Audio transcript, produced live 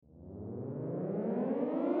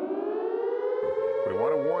We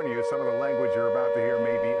want to warn you, some of the language you're about to hear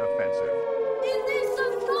may be offensive. In this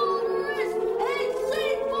adulterous and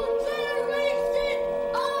sinful generation,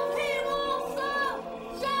 of him also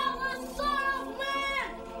shall the Son of Man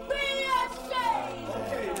be ashamed.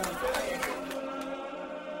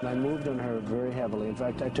 I moved on her very heavily. In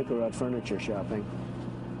fact, I took her out furniture shopping.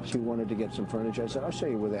 She wanted to get some furniture. I said, I'll show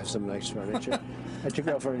you where they have some nice furniture. I took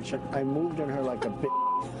her out furniture. I moved on her like a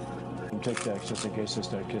bitch. And Tic Tacs just in case I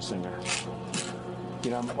start kissing her. You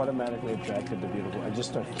know, I'm automatically attracted to beautiful. I just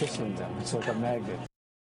start kissing them. It's like a magnet.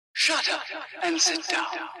 Shut up and sit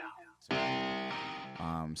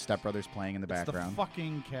down. Step Brothers playing in the background. The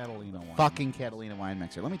fucking Catalina wine. Fucking Catalina wine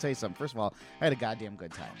mixer. Let me tell you something. First of all, I had a goddamn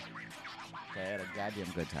good time. Okay, I had a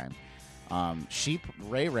goddamn good time. Sheep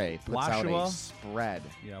Ray Ray puts out a spread.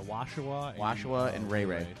 Yeah, Washua and Ray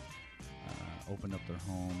Ray. Opened up their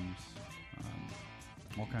homes.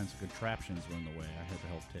 All kinds of contraptions were in the way. I had to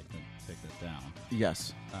help take that down.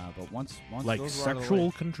 Yes. But once like those were out of the sexual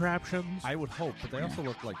way, contraptions? I would hope, but they also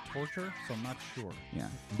look like torture, so I'm not sure. Yeah.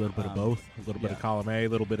 A little bit of both. A little bit of column A, a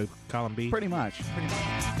little bit of column B. Pretty much.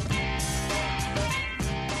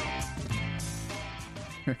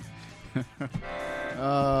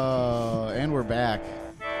 Oh, and we're back.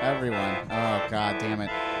 Everyone. Oh, God damn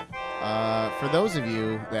it. For those of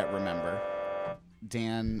you that remember,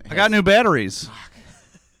 Dan... I got new batteries.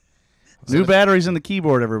 New batteries in the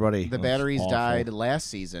keyboard, everybody. The batteries died last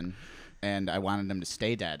season, and I wanted them to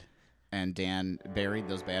stay dead. And Dan buried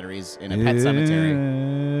those batteries in a pet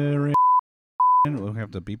cemetery. We'll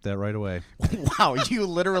have to beep that right away. Wow, you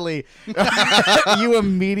literally... you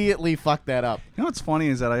immediately fucked that up. You know what's funny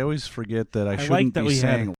is that I always forget that I shouldn't like that be we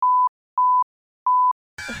saying...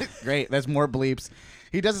 Great, that's more bleeps.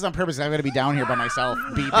 He does this on purpose. I'm going to be down here by myself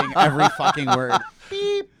beeping every fucking word.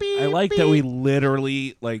 Beep, beep, I like beep. that we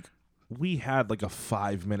literally, we had like a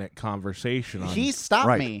 5-minute conversation on He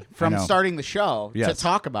stopped me from starting the show to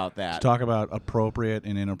talk about that. To talk about appropriate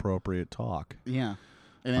and inappropriate talk. Yeah.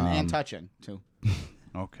 And touching, too.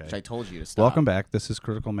 Okay. Which I told you to stop. Welcome back. This is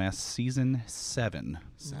Critical Mass Season 7.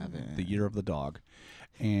 7. The Year of the Dog.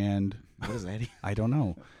 And... What is that? I don't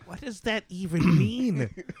know. What does that even mean?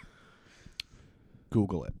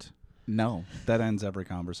 Google it. No. That ends every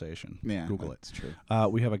conversation. Yeah, Google that's it. true.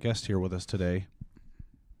 We have a guest here with us today.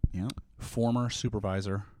 Yeah. Former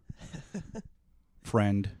supervisor,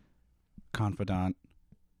 friend, confidant,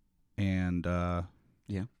 and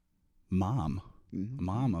mom. Mm-hmm.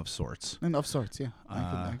 Mom of sorts. And of sorts, yeah.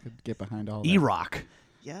 I could get behind all that. E-Rock.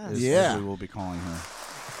 Yes. Is Yeah. what we will be calling her.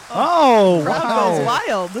 Oh, wow. Goes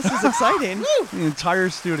wild. This is exciting. The entire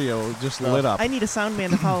studio just lit up. I need a sound man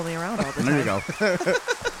to follow me around all the time. There you go.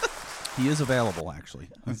 He is available, actually.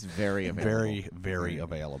 It's very available. Very, very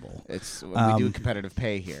available. It's we do competitive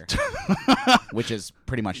pay here, which is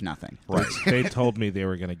pretty much nothing. Right. They told me they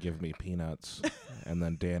were going to give me peanuts, and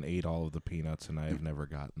then Dan ate all of the peanuts, and I have never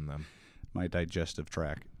gotten them. My digestive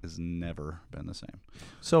tract has never been the same.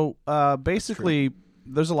 So basically,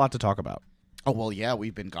 there's a lot to talk about. Oh, well, yeah,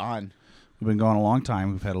 we've been gone. We've been gone a long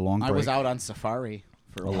time. We've had a long break. I was out on safari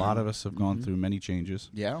for a lot of us have gone through many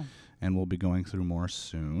changes. Yeah. And we'll be going through more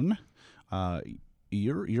soon.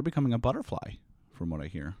 You're becoming a butterfly, from what I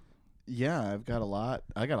hear. Yeah, I got a lot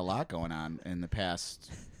going on in the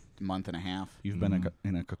past month and a half. You've been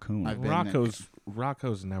in a cocoon.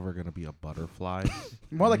 Rocco's never going to be a butterfly.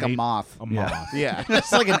 More like a moth. A moth. Yeah,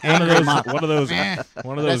 it's like an angry moth. One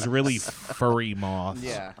of those really furry moths.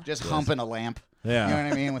 Yeah, just humping a lamp. Yeah, you know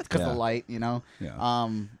what I mean, because the light. You know. Yeah.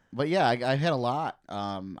 But yeah, I had a lot.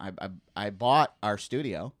 I bought our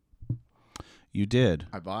studio. You did.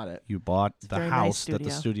 I bought it. You bought the house nice that the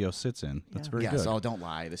studio sits in. That's very good. Yes. Oh, don't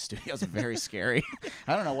lie. The studio's very scary.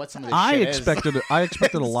 I don't know what some of this I shit expected. is. I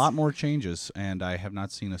expected a lot more changes, and I have not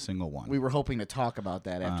seen a single one. We were hoping to talk about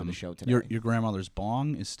that after the show today. Your grandmother's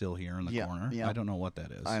bong is still here in the corner. Yeah. I don't know what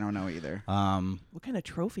that is. I don't know either. What kind of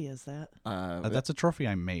trophy is that? That's a trophy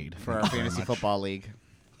I made for our fantasy football league.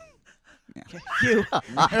 Yeah. You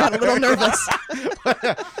got a little nervous.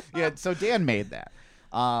 Yeah. So Dan made that.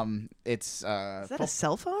 Is that a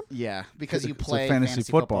cell phone? Yeah, because you play it's a fantasy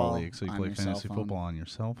football league, so you play fantasy football on your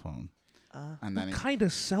cell phone. And then what kind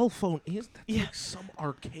of cell phone is that? Yeah. Like some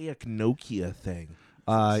archaic Nokia thing.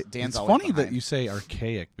 Dan's it's funny that you say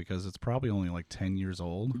archaic because it's probably only like 10 years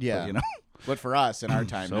old. Yeah, but, you know. But for us in our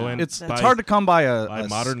time, So now, it's hard to come by by a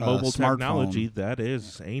modern mobile smartphone. technology. That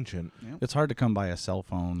is ancient. Yep. It's hard to come by a cell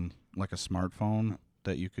phone like a smartphone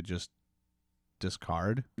that you could just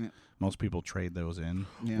discard. Yeah. Most people trade those in.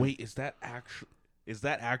 Yeah. Wait, is that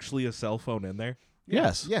actually a cell phone in there?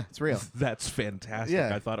 Yes. Yeah, it's real. That's fantastic.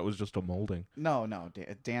 Yeah. I thought it was just a molding. No,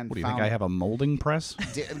 Dan. What do you think? I have a molding press?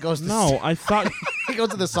 Dan goes to No, I thought he goes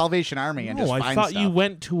to the Salvation Army and No, just I finds thought stuff. you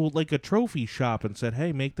went to like a trophy shop and said,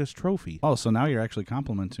 "Hey, make this trophy." Oh, so now you're actually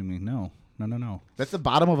complimenting me? No. That's the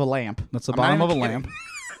bottom of a lamp. That's the I'm not bottom of a even lamp.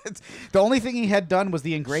 kidding. The only thing he had done was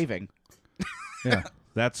the engraving. Yeah.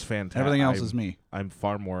 That's fantastic. Everything else is me. I'm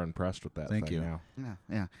far more impressed with that. Thank thing you. Now.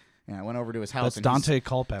 Yeah. I went over to his house. That's and Dante he's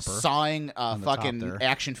Culpepper. sawing a on the top fucking there.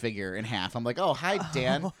 action figure in half. I'm like, oh, hi,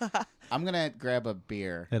 Dan. I'm gonna grab a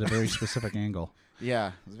beer. At a very specific angle. Yeah,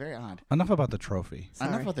 it was very odd. Enough about the trophy.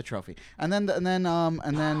 Enough about the trophy. And then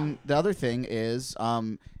the other thing is,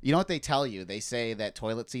 you know what they tell you? They say that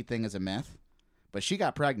toilet seat thing is a myth, but she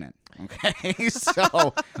got pregnant. Okay, so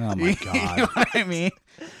Oh my God. you know what I mean?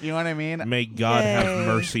 You know what I mean? May God have Yay.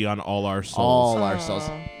 mercy on all our souls. All our souls.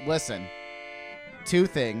 Listen, two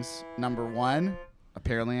things. Number one,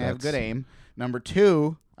 apparently I have good That's- aim. Number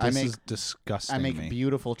two, This I is disgusting. make me.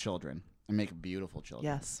 beautiful children. I make beautiful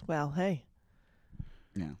children. Yes. Well, hey.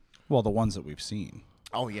 Yeah. Well, the ones that we've seen.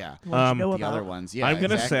 Oh yeah. What you know The about? other ones. Yeah. I'm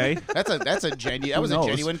gonna exactly. say- that's a genuine. That was knows? a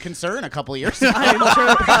genuine concern a couple of years ago. I'm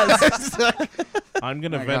sure it was. I'm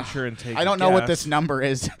gonna my venture and take. I don't a know what guess. this number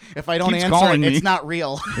is. If I don't Keeps answer calling it, me. it's not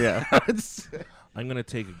real. Yeah. I'm gonna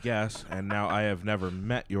take a guess, and now I have never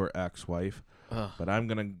met your ex-wife, but I'm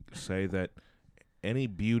gonna say that any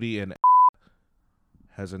beauty and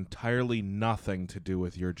has entirely nothing to do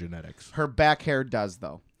with your genetics. Her back hair does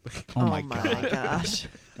though. Oh my God. gosh.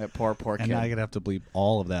 That poor And kid. now I'm going to have to bleep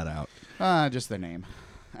all of that out. Just the name.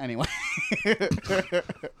 Anyway.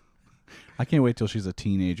 I can't wait till she's a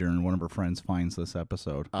teenager and one of her friends finds this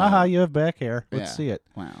episode. Oh. Haha, you have back hair. Let's Yeah. see it.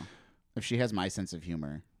 Wow. If she has my sense of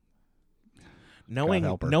humor. Knowing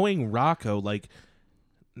help her. knowing Rocco,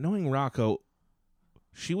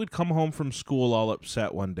 she would come home from school all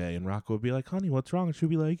upset one day, and Rocco would be like, "Honey, what's wrong?" And she'd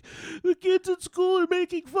be like, "The kids at school are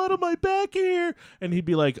making fun of my back hair," and he'd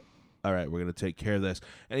be like, "All right, we're gonna take care of this."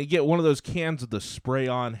 And he'd get one of those cans of the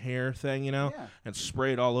spray-on hair thing, you know, Yeah. and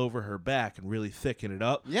spray it all over her back and really thicken it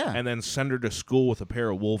up. Yeah. And then send her to school with a pair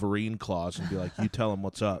of Wolverine claws and be like, "You tell him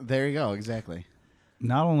what's up." There you go. Exactly.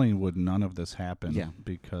 Not only would none of this happen Yeah.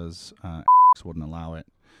 because wouldn't allow it.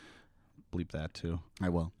 Bleep that too. I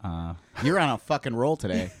will. Uh, You're on a fucking roll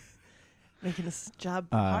today. Making this job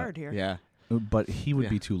hard here. Yeah. but he would Yeah.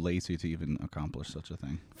 be too lazy to even accomplish such a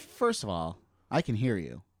thing. First of all, I can hear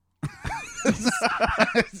you.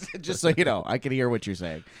 Just so you know, I can hear what you're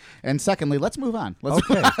saying. And secondly, let's move on. Let's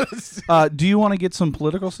Okay. Do you want to get some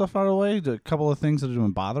political stuff out of the way? A couple of things that have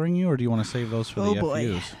been bothering you, or do you want to save those for Oh, the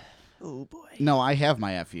boy. FUs? Oh, boy. No, I have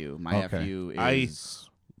my FU. My Okay. FU I- is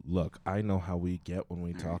Look, I know how we get when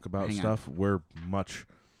we talk about hang on. stuff. We're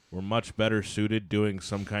much better suited doing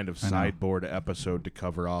some kind of I know. sideboard episode to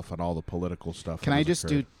cover off on all the political stuff. Can that I has just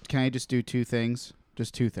occurred. do two things?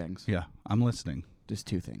 Just two things. Yeah, I'm listening. Just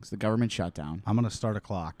two things. The government shutdown. I'm going to start a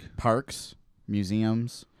clock. Parks,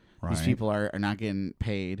 museums. Right. These people are not getting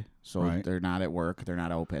paid, so Right. they're not at work. They're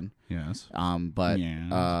not open. Yes. But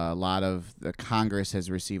Yes. a lot of the Congress has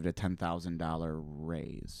received a $10,000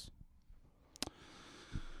 raise.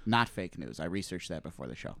 Not fake news. I researched that before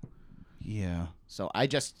the show. Yeah. So I'm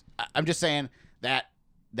just saying that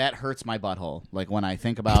hurts my butthole. Like when I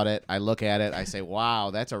think about it, I look at it, I say,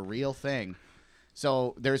 "Wow, that's a real thing."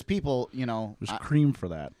 So there's people, you know. There's cream for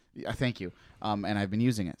that. Thank you. And I've been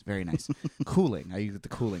using it. It's very nice. Cooling. I use the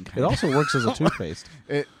cooling kind. It also works as a toothpaste.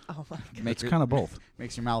 It Oh, my God. makes It's kind of both.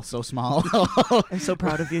 makes your mouth so small. I'm so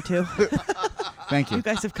proud of you, too. Thank you. You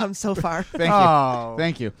guys have come so far. Thank you. Oh.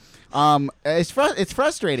 Thank you. It's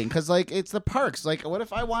frustrating because like it's the parks. Like, what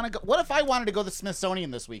if I want to go? What if I wanted to go to the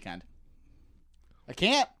Smithsonian this weekend? I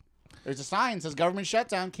can't. There's a sign that says government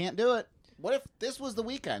shutdown. Can't do it. What if this was the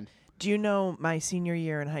weekend? Do you know my senior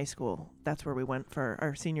year in high school? That's where we went for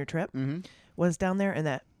our senior trip. Mm-hmm. Was down there, and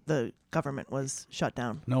that the government was shut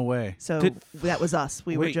down. No way. So Did- that was us.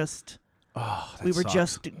 We were Wait. just Oh, that we were sucks.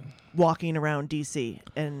 just walking around DC,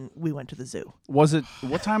 and we went to the zoo. Was it?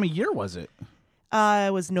 What time of year was it?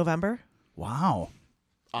 It was November. Wow.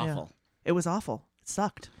 Awful. It was awful. It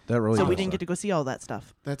sucked. That really. So does we didn't suck. get to go see all that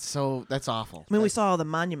stuff. That's awful. I mean, we saw all the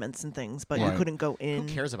monuments and things, but Right. you couldn't go in.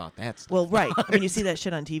 Who cares about that stuff? Well, right. I mean, you see that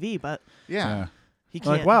shit on TV, but Yeah. Yeah. you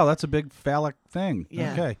can't. Like, wow, that's a big phallic thing.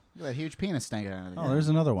 Yeah. Okay. Look at that huge penis sticking out of the Oh, there's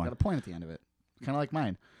another one. Got a point at the end of it. Kind of like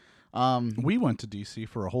mine. We went to DC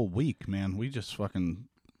for a whole week, man. We just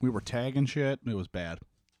we were tagging shit. It was bad.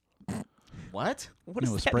 What? What it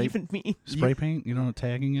does was that spray- even mean? Spray paint? You know what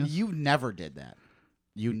tagging is? You never did that.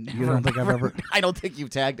 You never. don't think I've ever- I don't think you've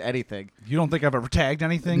tagged anything. You don't think I've ever tagged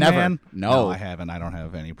anything, Never. man? No. I haven't. I don't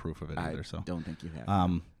have any proof of it I either. So, don't think you have.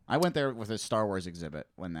 um, I went there with a Star Wars exhibit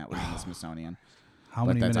when that was in the Smithsonian. How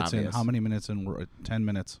But many that's minutes in? obvious. How many minutes in? We're 10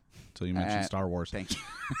 minutes till you mentioned Star Wars. Thank you.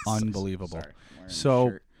 Unbelievable. Sorry, I'm wearing So-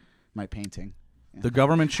 my shirt. My painting. The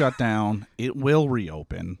government shut down. It will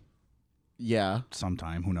reopen Yeah.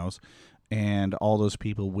 sometime. Who knows? And all those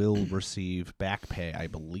people will receive back pay, I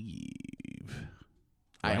believe.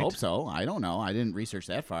 I Right? hope so. I don't know. I didn't research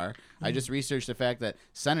that far. I just researched the fact that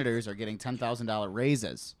senators are getting $10,000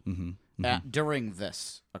 raises during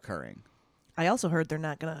this occurring. I also heard they're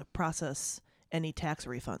not going to process any tax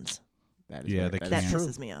refunds. That is Yeah, very- they That can't.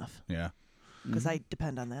 pisses me off Yeah. because I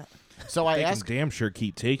depend on that. So I They can asked. damn sure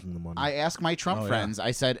keep taking the money. I asked my Trump Oh, yeah. friends.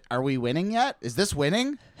 I said, "Are we winning yet? Is this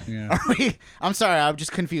winning? Yeah. Are we?" I'm sorry. I'm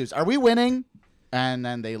just confused. Are we winning? And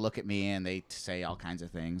then they look at me and they say all kinds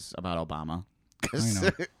of things about Obama. 'Cause, I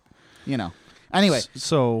know. you know. Anyway,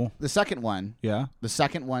 So, the second one. yeah. The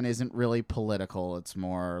second one isn't really political. It's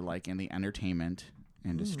more like in the entertainment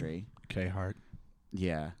industry. K Hart.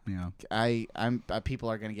 Yeah. Yeah. I'm people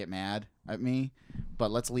are going to get mad at me, but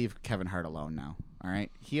let's leave Kevin Hart alone now. All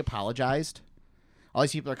right? He apologized. All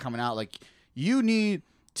these people are coming out like, "You need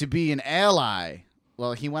to be an ally."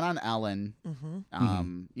 Well, he went on Ellen.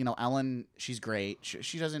 You know, Ellen, she's great.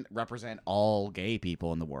 She doesn't represent all gay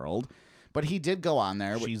people in the world, but he did go on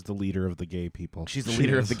there. She's the leader of the gay people. She's the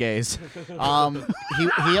leader of the gays.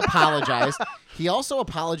 He apologized. He also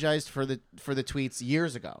apologized for the tweets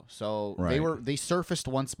years ago. So Right. they surfaced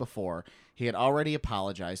once before. He had already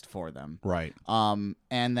apologized for them. Right. And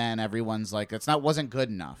then everyone's like, wasn't good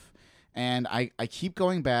enough. And I keep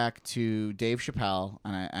going back to Dave Chappelle,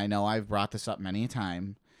 and I know I've brought this up many a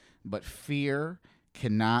time, but fear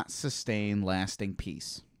cannot sustain lasting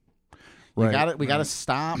peace. Right. We gotta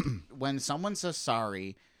stop when someone says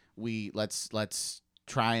sorry. Let's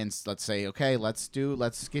try and let's say, okay, let's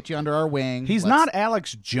get you under our wing. He's not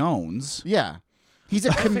Alex Jones. Yeah, he's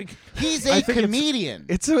a he's a comedian.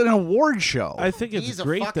 It's an award show. I think it's He's a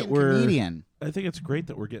great fucking that we're. comedian. I think it's great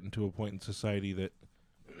that we're getting to a point in society that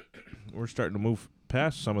we're starting to move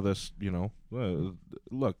past some of this. You know,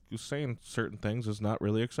 look, saying certain things is not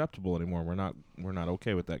really acceptable anymore. We're not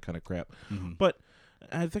okay with that kind of crap. But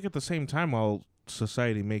I think at the same time, while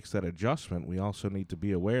society makes that adjustment, we also need to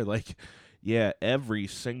be aware, like, yeah, every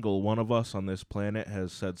single one of us on this planet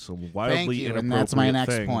has said some wildly Thank you, inappropriate and that's my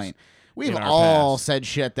next things point. We've in our all past. said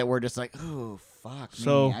shit that we're just like, ooh, fuck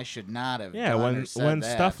So, me. I should not have. Yeah, done or when said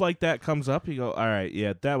that. stuff like that comes up, you go, all right,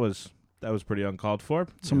 yeah, that was pretty uncalled for.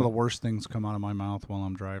 Some of the worst things come out of my mouth while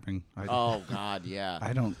I'm driving. Oh God, yeah.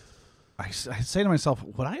 I don't. I say to myself,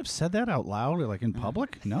 would I have said that out loud, like in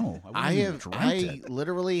public? No, I wouldn't have. dreamt I it.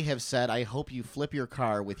 literally have said, I hope you flip your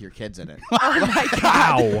car with your kids in it.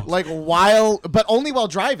 Ow. Like but only while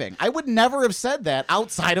driving. I would never have said that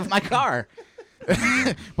outside of my car.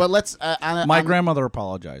 But let's. My grandmother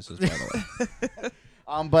apologizes, by the way.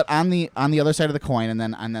 But on the other side of the coin,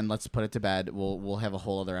 and then let's put it to bed. We'll have a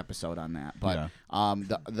whole other episode on that. But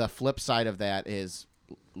the flip side of that is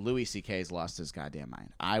Louis C.K.'s lost his goddamn mind.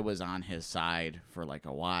 I was on his side for like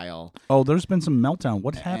a while. Oh, there's been some meltdown.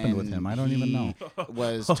 What happened with him? I don't even know.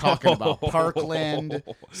 Was talking about Parkland,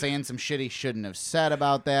 saying some shit he shouldn't have said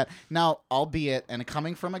about that. Now, albeit, and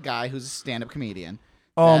coming from a guy who's a stand-up comedian.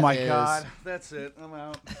 Oh that my is- God, that's it. I'm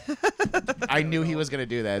out. I knew he was going to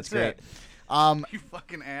do that. It's great. You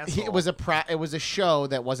fucking asshole. It was a show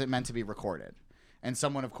that wasn't meant to be recorded, and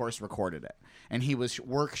someone, of course, recorded it, and he was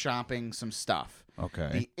workshopping some stuff. Okay.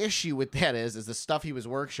 The issue with that is the stuff he was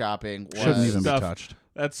workshopping was Shouldn't even be Stuff. touched.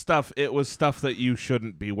 That stuff, it was stuff that you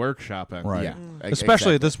shouldn't be workshopping. Right. Yeah,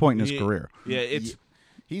 Especially exactly. at this point in his career. Yeah, it's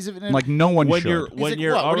He's Like no one when should. you're He's when like,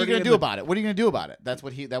 you're what are you already gonna in do the- about it? What are you gonna do about it?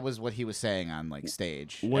 That was what he was saying on like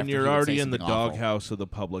stage. when after you're he would already say in the something awful. doghouse of the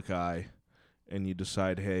public eye and you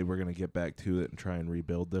decide, hey, we're going to get back to it and try and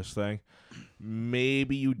rebuild this thing,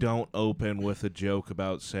 maybe you don't open with a joke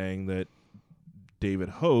about saying that David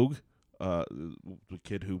Hogue, the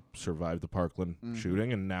kid who survived the Parkland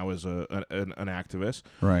shooting and now is an activist,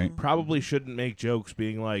 Right. probably shouldn't make jokes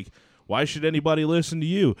being like, why should anybody listen to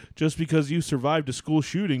you? Just because you survived a school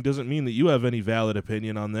shooting doesn't mean that you have any valid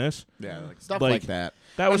opinion on this. Yeah, stuff Like, like that.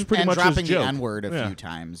 that was pretty and much his dropping the joke. N-word a Yeah. few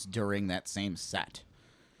times during that same set.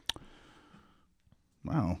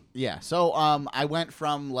 Wow. Yeah. So I went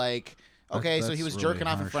from like, okay, so he That's was really jerking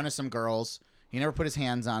off in harsh. front of some girls. He never put his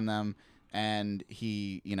hands on them. And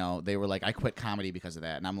he, they were like, I quit comedy because of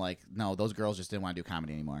that. And I'm like, no, those girls just didn't want to do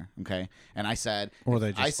comedy anymore. Okay. And I said, Or they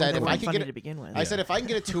I just- said, They if I weren't could funny get to begin with. I said, if I can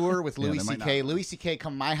get a tour with Louis they might C.K., not. Louis C.K.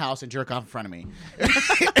 come to my house and jerk off in front of me.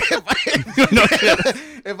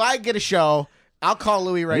 If I get a show, I'll call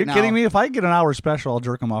Louis right Are you now. kidding me? If I get an hour special, I'll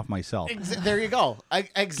jerk him off myself. There you go.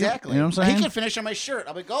 Exactly. You know what I'm saying? He can finish on my shirt.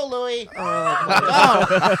 I'll be, go, Louis. Oh,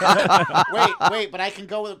 Go. Wait, but I can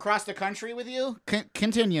go across the country with you?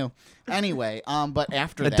 Continue. Anyway, but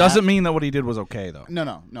after that. It doesn't mean that what he did was okay, though.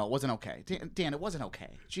 No, it wasn't okay. Dan, it wasn't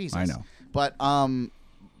okay. Jesus. I know. But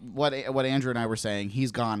what Andrew and I were saying,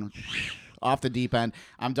 he's gone off the deep end.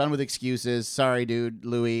 I'm done with excuses. Sorry, dude,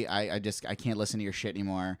 Louis. I can't listen to your shit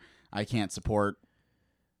anymore. I can't support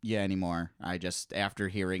you anymore. After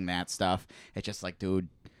hearing that stuff, it's just like, dude,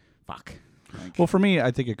 fuck. Like, Well, for me,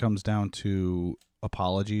 I think it comes down to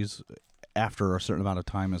apologies after a certain amount of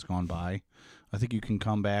time has gone by. I think you can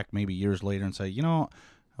come back maybe years later and say, you know,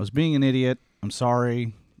 I was being an idiot. I'm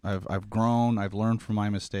sorry. I've grown. I've learned from my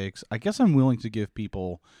mistakes. I guess I'm willing to give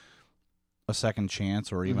people a second chance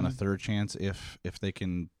or even a third chance if they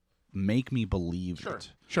can make me believe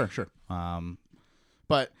it. Sure.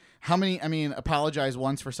 But how many? I mean, apologize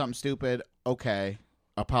once for something stupid. Okay.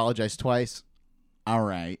 Apologize twice. All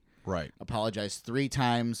right. Right. Apologize 3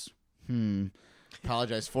 times.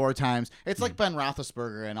 Apologize 4 times. It's like Ben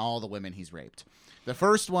Roethlisberger and all the women he's raped. The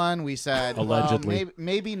first one we said Allegedly.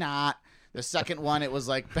 maybe not. The second one it was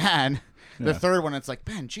like, Ben. The third one it's like,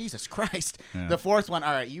 Ben, Jesus Christ. Yeah. The fourth one,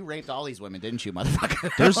 all right, you raped all these women, didn't you, motherfucker?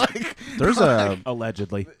 There's a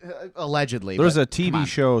Allegedly. allegedly. there's but a come TV on.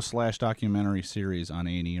 show / documentary series on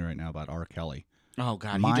A&E right now about R. Kelly. Oh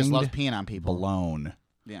God, he just loves Mind peeing on people. Blown.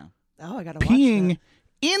 Yeah. oh, I gotta watch Peeing that.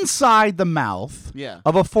 inside the mouth Yeah.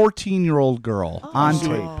 of a 14-year-old girl on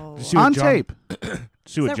Oh. tape. See what On John- tape.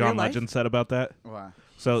 See what that John real life? Legend said about that? Wow.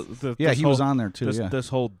 So Yeah, this he was whole- on there too. This, yeah. this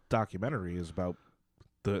whole documentary is about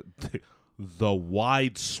the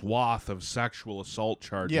wide swath of sexual assault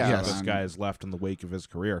charges Yeah, that this yes. guy has left in the wake of his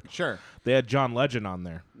career. Sure. They had John Legend on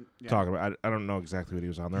there talking about. I don't know exactly what he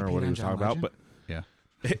was on there or He what peed he on was John talking about, Legend? but Yeah.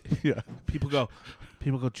 yeah, people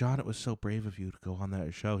go, John, it was so brave of you to go on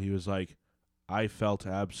that show. He was like, I felt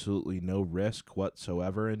absolutely no risk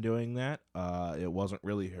whatsoever in doing that. It wasn't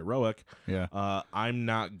really heroic. Yeah. I'm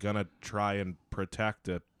not gonna try and protect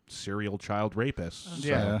a serial child rapist.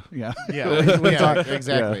 Yeah. Yeah.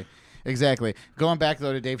 Exactly. Exactly. Going back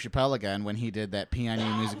though to Dave Chappelle again when he did that "Pee on You"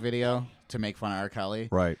 music video to make fun of R. Kelly.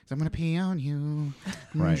 Right. So I'm gonna pee on you.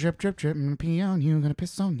 Right. Drip, drip, drip. I'm gonna pee on you. I'm gonna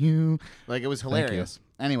piss on you. Like it was Thank you. hilarious.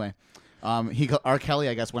 Anyway, R. Kelly,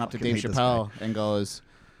 I guess, went up to Fucking Dave hate this Chappelle and goes,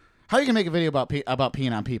 "How are you gonna make a video about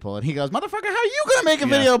peeing on people?" And he goes, "Motherfucker, how are you gonna make a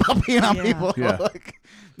video about peeing on Yeah. people?" Yeah. Like,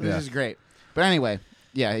 this Yeah. is great. But anyway,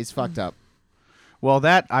 yeah, he's fucked up. Well,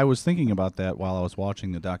 I was thinking about that while I was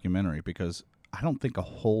watching the documentary because I don't think a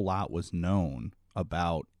whole lot was known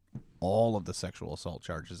about all of the sexual assault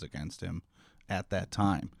charges against him at that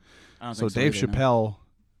time. I don't So think Dave either, no. Chappelle,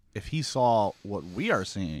 if he saw what we are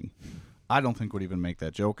seeing, I don't think would even make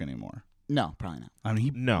that joke anymore. No, probably not. I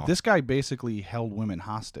mean, No. this guy basically held women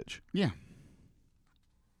hostage. Yeah.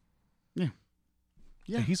 Yeah.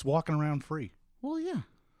 Yeah. And he's walking around free. Well, yeah.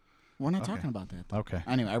 We're not Okay. talking about that. Though. Okay.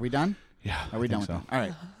 Anyway, are we done? Yeah. Are we I done think with so. that? All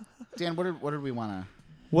right. Dan, what did we want to?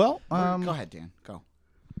 Well, go ahead, Dan. Go.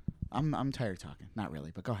 I'm tired of talking. Not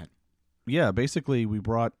really, but go ahead. yeah, basically we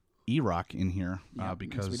brought E-Rock in here Yeah, yes,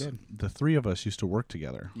 because we did. the three of us used to work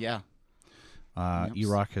together. Yeah. Yep.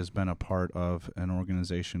 E-Rock has been a part of an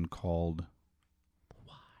organization called The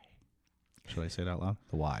Y. Should I say it out loud?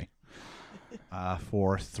 The Y.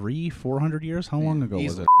 For 400 years? How long ago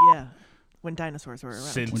easily. was it? Yeah, when dinosaurs were around.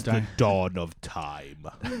 Since the dawn of time.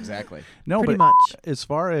 Exactly. No, Pretty but much. as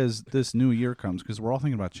far as this new year comes, because we're all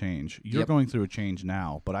thinking about change, you're Yep. going through a change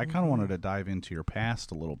now, but I kind of wanted to dive into your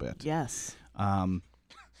past a little bit. Yes.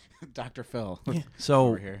 Dr. Phil. So,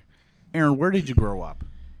 over here. Aaron, where did you grow up?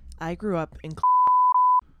 I grew up in.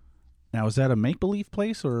 Now, is that a make-believe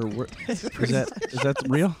place, or where, is that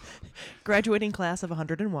real? Graduating class of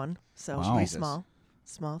 101, so Wow. pretty Jesus. small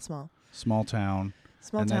Small town.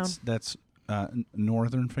 and town. That's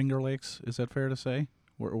northern Finger Lakes. Is that fair to say?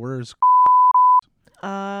 Where is?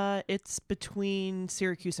 It's between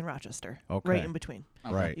Syracuse and Rochester. Okay. Right in between.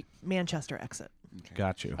 Right. Manchester exit.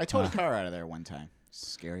 Got you. I towed a car out of there one time.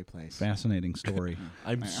 Scary place. Fascinating story.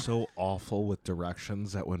 I'm so awful with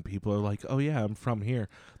directions that when people are like, "Oh yeah, I'm from here,"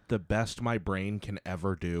 the best my brain can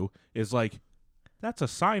ever do is like, "That's a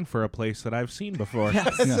sign for a place that I've seen before."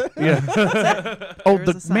 Yes. Yeah. Oh, There is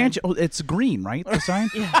a the sign. mansion. Oh, it's green, right? The sign.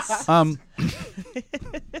 Yes.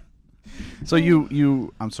 So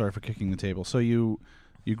you. I'm sorry for kicking the table. So you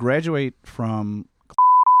graduate from,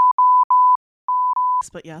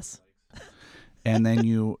 But yes. and then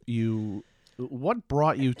you. What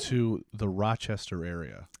brought you to the Rochester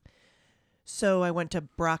area? So I went to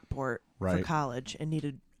Brockport for Right. college and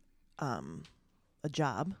needed a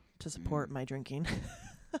job, to support my drinking.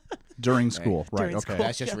 During school, right? During Okay. school.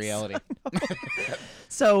 That's just Yes. reality.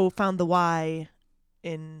 So found the Y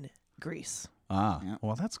in Greece. Ah, Yeah.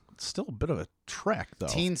 well, that's still a bit of a trek, though.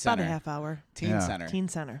 Teen About Center. a half hour. Teen Yeah. Center. Teen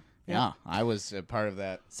Center. Yep. Yeah, I was a part of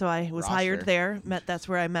that. So I was Roster. hired there. That's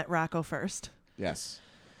where I met Rocco first. Yes.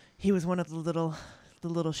 He was one of the little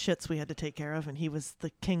shits we had to take care of, and he was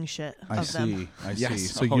the king shit I of see. them. I Yes. see.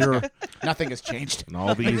 So Oh, you're yeah. Nothing has changed. And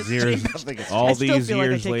all these years, Nothing has all I still these feel like I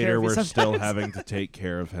years take care later, of you we're still sometimes. having to take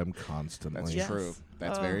care of him constantly. That's Yes. true.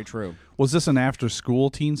 That's Oh. very true. was this an after school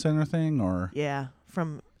teen center thing or? Yeah,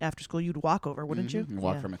 from after school you'd walk over, wouldn't you?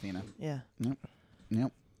 Walk yeah. from Athena. Yeah.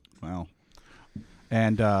 Yep. Wow.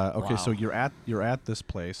 And okay, so Wow. you're at this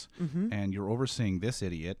place, Mm-hmm. and you're overseeing this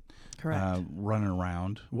idiot Correct. running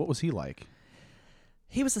around. What was he like?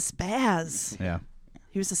 He was a spaz. Yeah.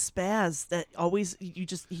 He was a spaz that always he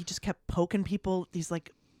just kept poking people. He's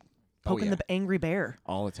like poking yeah. the angry bear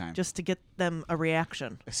All the time. just to get them a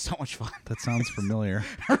reaction. It's so much fun. That sounds familiar.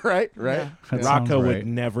 right. Yeah. That sounds Rocco right. would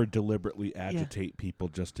never deliberately agitate people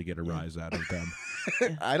just to get a rise out of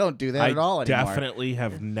them. I don't do that I at all anymore. definitely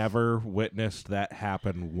have never witnessed that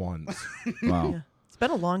happen once. Wow. Yeah. It's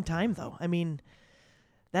been a long time though. I mean,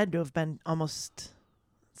 that had to have been almost.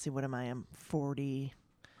 Let's see, what am I? I'm 40.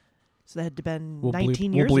 So that had to have been We'll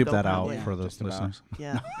 19 bleep, years we'll bleep ago. that probably. out for the Just about. listeners.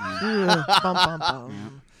 Yeah. Ugh, bum, bum,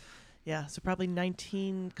 bum. Yeah. So probably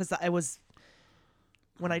 19, because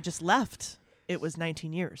when I just left, it was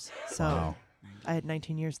 19 years. So Wow. I had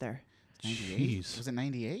 19 years there. 98? Jeez. Was it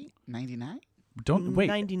 98? 99? Don't wait.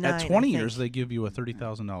 99, At 20 I years, think. they give you a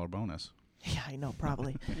 $30,000 bonus. Yeah, I know,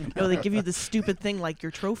 probably. No, they give you this stupid thing like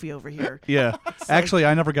your trophy over here. Yeah. Actually,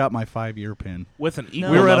 I never got my 5-year pin. With an equal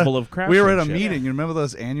We were level at of a, craftsmanship. we were at a meeting. You remember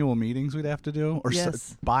those annual meetings we'd have to do, or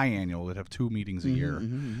Yes. biannual? We'd have 2 meetings a year,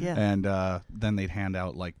 Yeah. and then they'd hand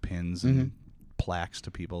out like pins and plaques to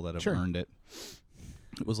people that have Sure. earned it.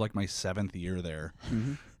 It was like my 7th year there,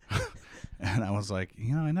 and I was like,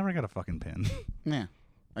 I never got a fucking pin. Yeah.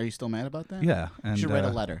 Are you still mad about that? Yeah, and should write a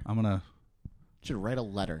letter. I'm gonna Should write a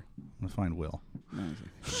letter. find Will.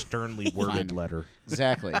 Sternly worded Fine. letter.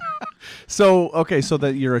 Exactly. So okay, so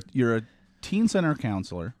that you're a teen center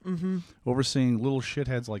counselor, overseeing little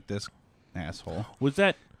shitheads like this asshole. Was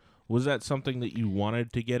that something that you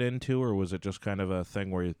wanted to get into, or was it just kind of a thing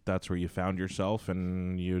where that's where you found yourself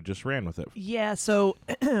and you just ran with it? Yeah, so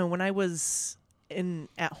when I was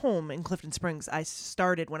at home in Clifton Springs, I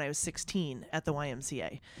started when I was 16 at the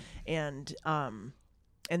YMCA, and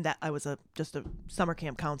that I was just a summer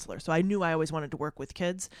camp counselor. So I knew I always wanted to work with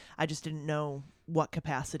kids. I just didn't know what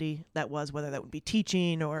capacity that was, whether that would be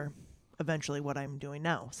teaching or eventually what I'm doing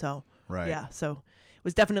now. So Right. yeah, so it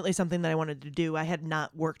was definitely something that I wanted to do. I had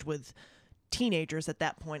not worked with teenagers at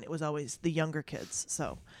that point. It was always the younger kids.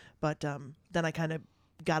 So, but then I kind of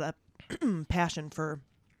got a passion for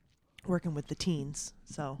working with the teens.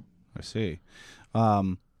 So I see.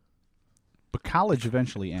 But college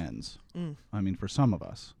eventually ends. I mean, for some of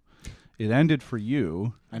us, it ended for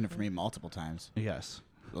you. Ended for me multiple times. Yes.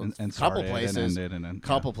 Well, And couple started places, and ended and then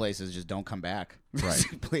couple places just don't come back. Right.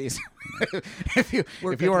 Please. if you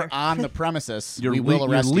We're if good you are here. on the premises, You're, we will you're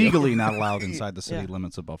arrest you. legally not allowed inside the city Yeah.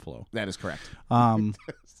 limits of Buffalo. That is correct.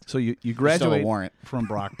 So you Still a graduate warrant. from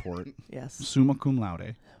Brockport, yes, summa cum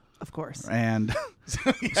laude, of course. and so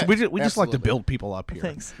we just like to absolutely. build people up here.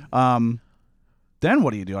 Thanks. Then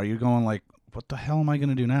what do? Are you going like, what the hell am I going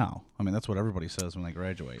to do now? I mean, that's what everybody says when they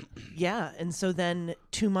graduate. Yeah, and so then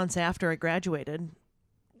 2 months after I graduated,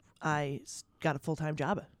 I got a full-time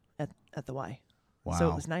job at the Y. Wow.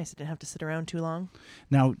 So it was nice. I didn't have to sit around too long.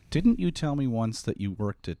 Now, didn't you tell me once that you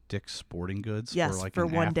worked at Dick's Sporting Goods Yes, for like for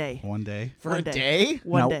an one app- day. 1 day? For One a day. day?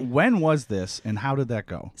 One now, day. when was this, and how did that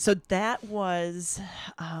go? So that was,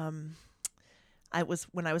 I was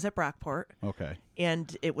when I was at Brockport, Okay.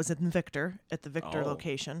 and it was in Victor at the Victor Oh.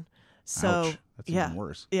 location. So Ouch. That's yeah, even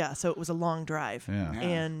worse. yeah. So it was a long drive, Yeah. Yeah,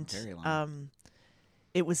 and very long.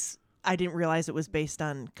 it was. I didn't realize it was based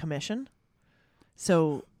on commission.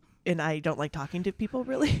 So, and I don't like talking to people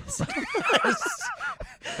really. So,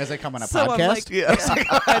 As I come on a so I'm podcast. like, yeah,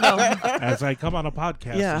 I know. As I come on a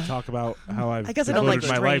podcast Yeah. and talk about how I've I guess I don't like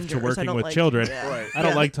devoted my life to strangers. I working don't with like- children, yeah. I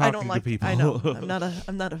don't Yeah, like I talking don't to like- people. I know.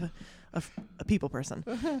 I'm not a people person.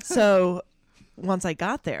 So once I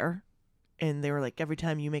got there, and they were like, every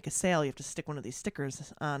time you make a sale, you have to stick one of these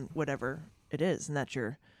stickers on whatever it is, and that's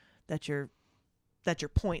your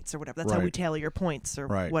points or whatever. That's how we Right. tally your points or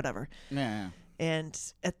Right. whatever. Yeah. And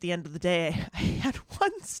at the end of the day, I had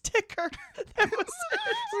one sticker. That was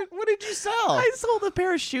What did you sell? I sold a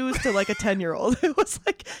pair of shoes to like a 10-year-old. It was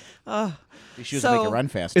like, These shoes will make you run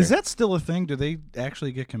faster. Is that still a thing? Do they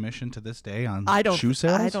actually get commission to this day on shoe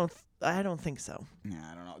sales? I don't think so. Yeah,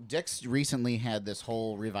 I don't know. Dick's recently had this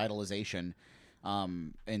whole revitalization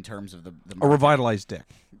in terms of the A market. revitalized dick.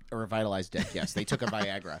 A revitalized Dick. Yes, they took a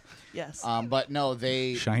Viagra. Yes. But no,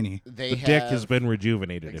 they Shiny. They The dick has been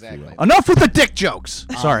rejuvenated, if you Exactly. will. Enough with the dick jokes.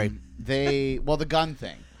 Sorry. The gun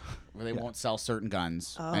thing, where they won't sell certain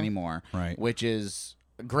guns anymore, Right. Which is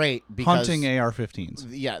great because Hunting AR-15s.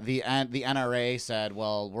 Yeah, the NRA said,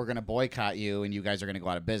 well, we're going to boycott you, and you guys are going to go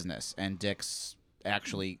out of business. And Dick's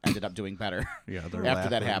actually ended up doing better. Yeah, they're after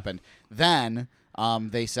that laughing. happened. Then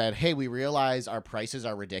they said, hey, we realize our prices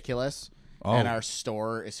are ridiculous. Oh. And our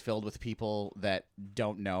store is filled with people that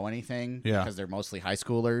don't know anything Yeah. because they're mostly high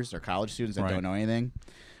schoolers or college students that Right. don't know anything.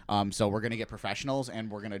 So we're going to get professionals, and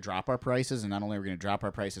we're going to drop our prices. And not only are we going to drop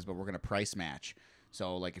our prices, but we're going to price match.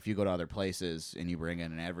 So, like, if you go to other places and you bring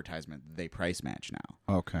in an advertisement, they price match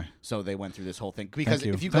now. Okay. So they went through this whole thing because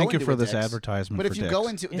you. if you go Thank you into for a this Dick's- advertisement But if for you go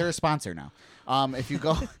Dick's. into, they're a sponsor now. If you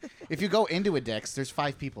go into a Dick's, there's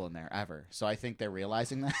 5 people in there ever. So I think they're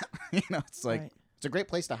realizing that. It's like Right. it's a great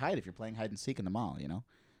place to hide if you're playing hide and seek in the mall. No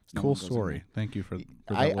Cool one goes in story. there. Thank you for that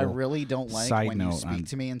I little really don't like side when you note speak on-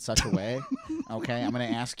 to me in such a way. Okay, I'm going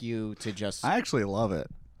to ask you to just. I actually love it.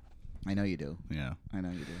 I know you do. Yeah. I know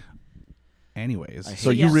you do. Anyways, I so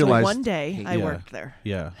hate you Yeah, realized one day I Yeah. worked there.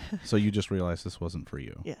 Yeah. So you just realized this wasn't for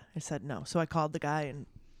you. Yeah, I said no. So I called the guy and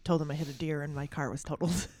told him I hit a deer and my car was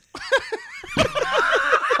totaled.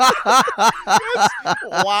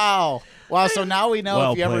 Wow. So now we know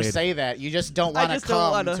Well if you ever played. say that, you just don't I want to just don't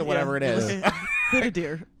come wanna, to whatever it yeah, is. okay. Hit a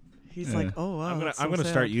deer. He's like, Yeah. oh wow. I'm that's gonna so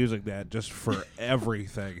start sad. using that just for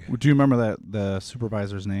everything. Do you remember the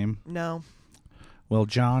supervisor's name? No. Well,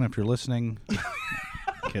 John, if you're listening,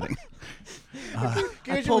 kidding.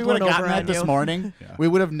 Imagine pulled we would have one gotten over that on this you. morning. Yeah. We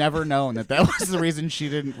would have never known that was the reason she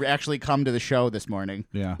didn't actually come to the show this morning.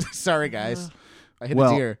 Yeah. Sorry, guys. I hit a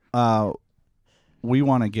Well, deer. we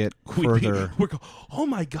want to get further. We're oh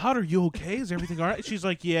my God, are you okay? Is everything all right? She's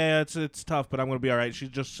like, yeah, it's tough, but I'm gonna be all right. She's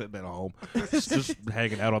just sitting at home, just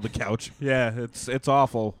hanging out on the couch. Yeah, it's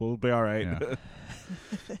awful. We'll be all right. Yeah.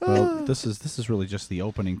 Well, this is really just the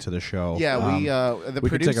opening to the show. Yeah, the we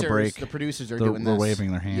could producers. take a break. The producers are They're- doing they're this.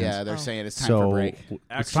 waving their hands. Yeah, they're Oh. saying it's time so for break. it's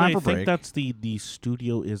Actually, time for I think break. that's the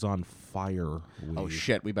studio is on fire. Oh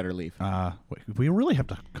shit, we better leave. We really have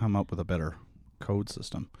to come up with a better code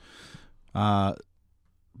system. I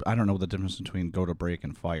don't know the difference between go to break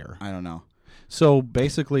and fire. I don't know. So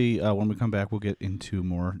basically, when we come back, we'll get into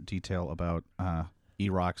more detail about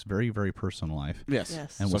E-Rock's very, very personal life. Yes.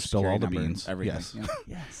 Yes. And we'll Social spill all security the number, beans. Everything. Yes.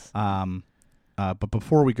 Yeah. Yes. But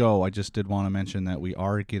before we go, I just did want to mention that we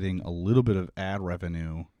are getting a little bit of ad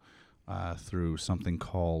revenue through something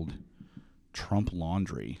called Trump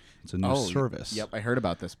Laundry. It's a new service. Yep, I heard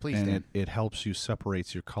about this. Please, And Dan. it helps you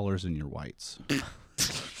separates your colors and your whites.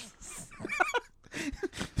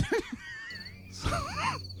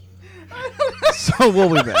 So we'll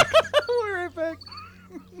be back. We'll be right back.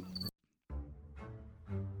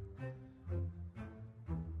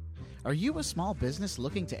 Are you a small business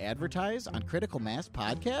looking to advertise on Critical Mass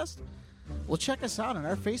Podcast? Well, check us out on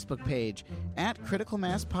our Facebook page at Critical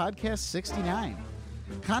Mass Podcast 69.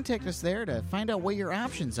 Contact us there to find out what your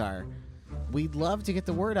options are. We'd love to get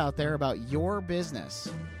the word out there about your business.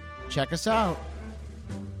 Check us out.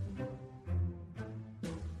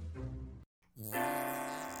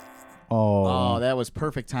 Oh, that was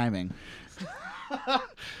perfect timing.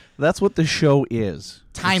 That's what the show is.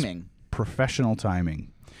 Timing. Professional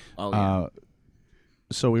timing. Oh, yeah.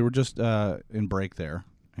 So we were just in break there,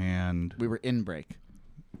 and We were in break.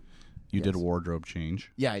 you did a Yes. wardrobe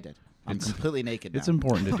change. Yeah, I did. I'm completely naked now. It's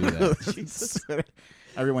important to do that. Jesus.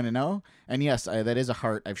 Everyone to know. And yes, that is a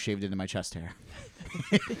heart I've shaved into my chest hair.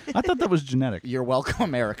 I thought that was genetic. You're welcome,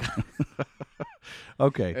 America.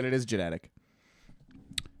 Okay. And it is genetic.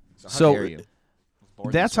 How So dare you? I was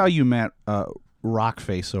born that's this how way. you met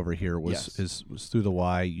Rockface over here was Yes. was through the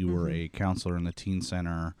Y. You were a counselor in the teen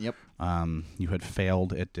center. Yep. You had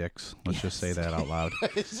failed at Dick's. Let's just say that out loud.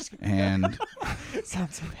 And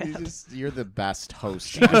Sounds so bad. You're the best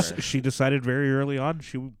host ever. She decided very early on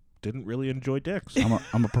she didn't really enjoy dicks.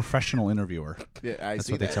 I'm a professional interviewer. Yeah, I That's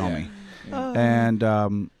see what they that, tell yeah. me. Oh.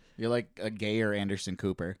 And You're like a gayer Anderson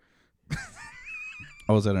Cooper.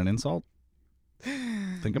 oh, is that an insult?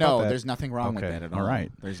 Think about No, that. there's nothing wrong with Okay, that at all all.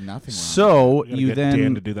 right. There's nothing wrong. So We gotta you get Dan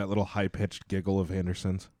then to do that little high pitched giggle of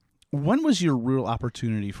Anderson's. when was your real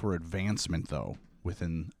opportunity for advancement though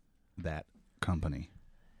within that company?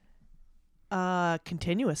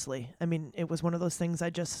 Continuously. I mean, it was one of those things I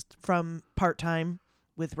just from part-time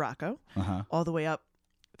with Rocco Uh-huh. all the way up.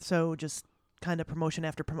 So just kind of promotion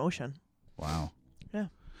after promotion. Wow. Yeah.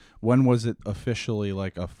 When was it officially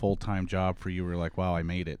like a full-time job for you? Where you're like, wow, I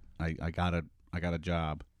made it. I got a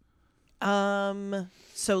job.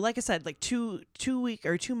 So like I said, like 2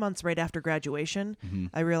 months right after graduation,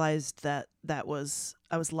 I realized that I was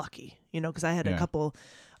lucky, because I had a Yeah. couple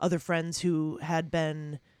other friends who had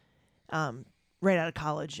been, right out of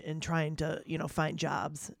college and trying to, find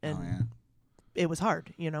jobs, and it was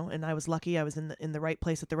hard, and I was lucky. I was in the right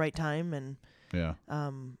place at the right time. And, Yeah.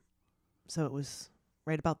 so it was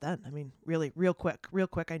right about then. I mean, really real quick,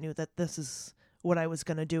 I knew that this is what I was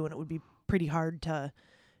going to do, and it would be pretty hard to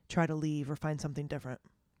try to leave or find something different.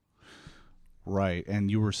 Right. And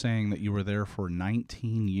you were saying that you were there for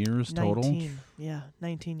 19 years total?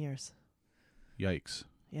 19 years. Yikes.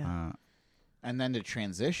 Yeah. And then to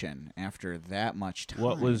transition after that much time.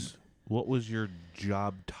 What was your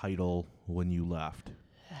job title when you left?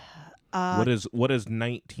 What is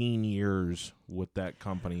 19 years with that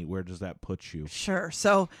company? Where does that put you? Sure.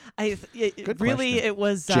 So Good really question. it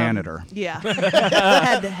was Janitor. Yeah.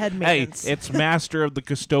 head Hey, maintenance. it's master of the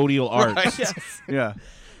custodial arts. Yes. Yeah.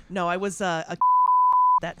 No, I was a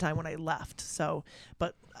that time when I left. So,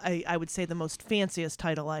 but I would say the most fanciest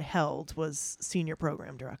title I held was senior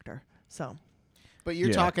program director. So, But you're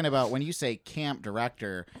Yeah. talking about when you say camp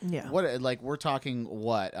director. Yeah. What we're talking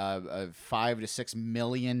what a $5 to $6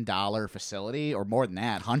 million facility or more than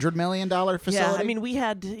that, $100 million facility. yeah, I mean, we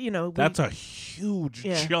had, That's a huge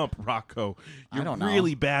Yeah. jump, Rocco. I You're don't know.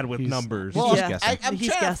 really bad with He's- numbers. Well, Yeah. I'm He's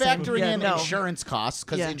trying to guessing. factor Yeah, in no. insurance costs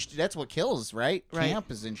because Yeah. that's what kills, right? Right.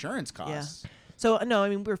 Camp is insurance costs. So, no, I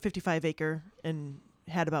mean, we were 55 acre and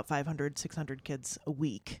had about 500, 600 kids a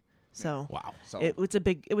week. So, Wow. So it was a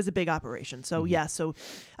big operation. So, yeah, so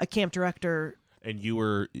a camp director, And you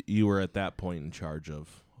were at that point in charge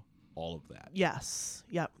of all of that. yes.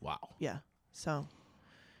 Yep. Wow. Yeah. So,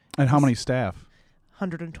 And how many staff?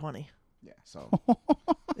 120. yeah. So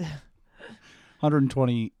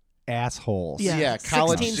 120 assholes. Yeah. Yeah,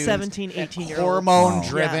 college 16, students, 17, 18-year-olds. hormone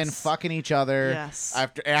driven, Yes. fucking each other. Yes.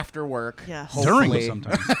 After work. Yes. During hopefully,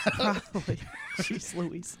 sometimes. Probably. Jeez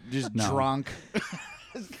Louise. just No. drunk.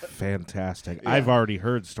 Fantastic. I've already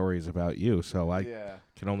heard stories about you, so I Yeah.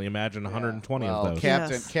 can only imagine 120 well, of those.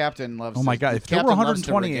 Yes. Captain loves. Oh my to- God! If there Captain were loves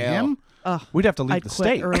to 120 of regale. him, Ugh, we'd have to leave I'd the quit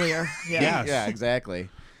state. earlier. Yeah. Yes. Yeah, exactly.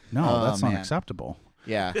 No, Oh, that's man. unacceptable.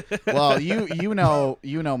 Yeah. Well, you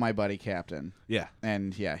know my buddy Captain, Yeah.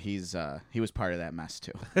 and yeah, he was part of that mess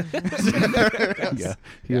too. Yeah,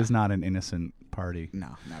 he was not an innocent party.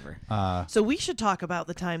 No, never. So we should talk about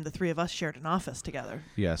the time the three of us shared an office together.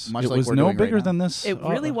 Yes, Much it like was we're no doing right bigger now. than this. It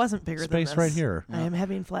really wasn't bigger than space this. right here. I am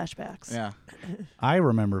having flashbacks. Yeah. I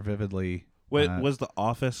remember vividly. Was the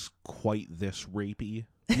office quite this rapey?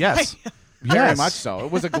 Yes, Very yes. much so.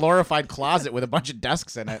 It was a glorified closet with a bunch of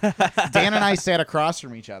desks in it. Dan and I sat across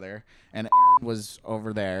from each other, and Aaron was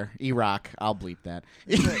over there. E-Rock, I'll bleep that.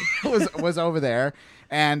 was over there,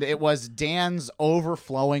 and it was Dan's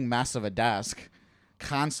overflowing mess of a desk,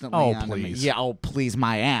 constantly. Oh, on me. please. Yeah. Oh, please,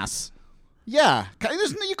 my ass. Yeah.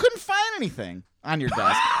 You couldn't find anything on your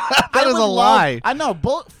desk. That is a lie. I know.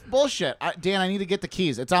 Bullshit. Dan, I need to get the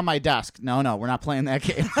keys. It's on my desk. No, we're not playing that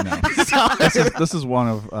game. This is one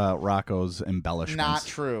of Rocco's embellishments. Not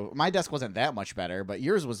true. My desk wasn't that much better, but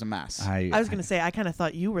yours was a mess. I was going to say, I kind of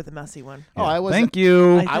thought you were the messy one. Oh, I was. Thank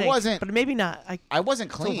you. I think, wasn't- But maybe not. I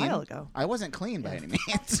wasn't a clean. while ago. I wasn't clean by any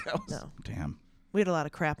means. No. Damn. We had a lot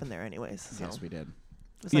of crap in there anyways. So. Yes, we did.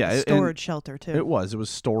 It was like Yeah, a and storage shelter, too. It was. It was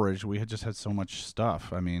storage. We had just had so much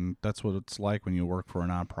stuff. I mean, that's what it's like when you work for a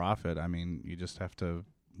nonprofit. I mean, you just have to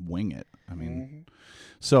wing it. I mean,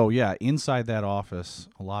 so yeah, inside that office,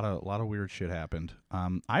 a lot of weird shit happened.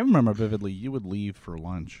 I remember vividly. You would leave for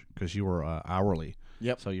lunch because you were hourly.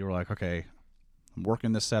 Yep. So you were like, okay, I'm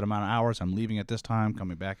working this set amount of hours. I'm leaving at this time.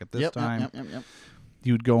 Coming back at this time. Yep.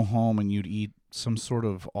 You'd go home and you'd eat some sort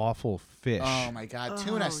of awful fish. Oh my God,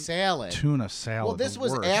 tuna salad. Tuna salad. Well, this the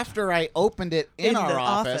was worst. after I opened it in our the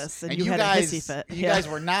office, office, and and you you had a guys, hissy fit. you Yeah. guys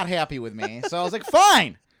were not happy with me. So I was like,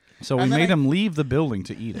 fine. So we and then made I- him leave the building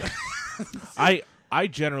to eat it. I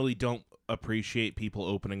generally don't appreciate people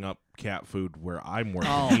opening up cat food where I'm working.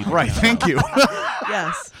 Oh, either. Right, thank you.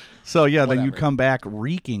 Yes. So yeah, then you Whatever. come back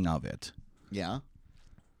reeking of it. Yeah.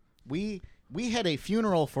 We had a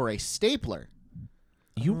funeral for a stapler.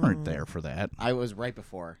 You weren't there for that. I was right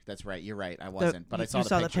before. That's right. You're right. I wasn't, but I you saw the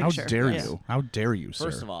saw the picture. How Picture. dare Yeah. you? How dare you, sir?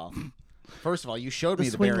 First of all, you showed The me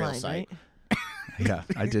the swing burial line, site. right? Yeah,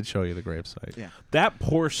 I did show you the gravesite. Yeah. That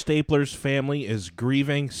poor Stapler's family is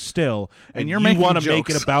grieving still, and you're you making want to make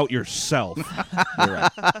jokes. it about yourself. You're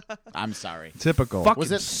right. I'm sorry. Typical. Fucking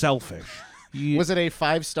Was it- selfish. You- Was it a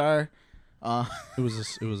 5-star? It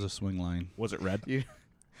was a swing line. Was it red?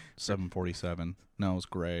 747. No, it was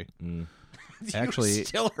gray. Mm. Actually,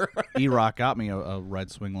 Still E-Rock got me a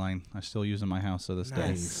red swing line. I still use in my house to this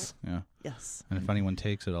Nice. day. Yeah. Yes. And if anyone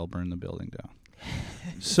takes it, I'll burn the building down.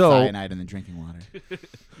 So, cyanide in the drinking water.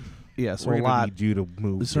 yeah, so We're a gonna lot. need you to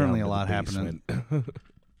move. Certainly down a to lot the happening. basement.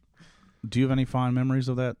 Do you have any fond memories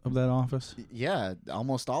of that office? Yeah,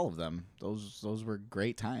 almost all of them. Those were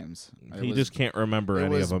great times. It He was- just can't remember it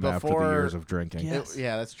any was of them after the before- years of drinking. Yeah.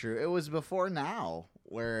 Yeah, that's true. It was before now,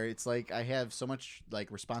 where it's like I have so much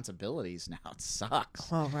like responsibilities now. It sucks.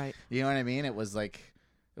 Oh, right. You know what I mean? It was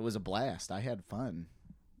a blast. I had fun,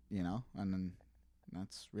 and then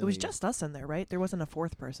that's really. It was just us in there, right? There wasn't a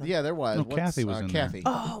fourth person. Yeah, there was. No, What's, Kathy was in there. Kathy.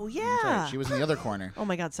 Oh, That's yeah. right. She was in the other corner. Oh,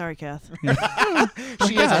 my God. Sorry, Kath.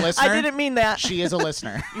 She is a listener. I didn't mean that. She is a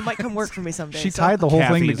listener. You might come work for me someday. She so- tied the whole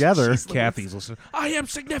thing together. Kathy's listening. I am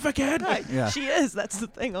significant. Right. Yeah. She is. That's the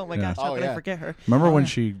thing. Oh, my Yeah. gosh. How Oh, could I yeah. forget her? Remember when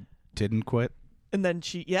she didn't quit? And then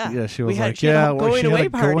she, yeah. Yeah, she We was had- like, she had yeah, a well, going she away had a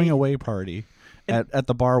party. going away party at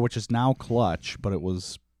the bar, which is now Clutch, but it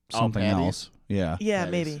was something Patty's? else. Yeah. Yeah,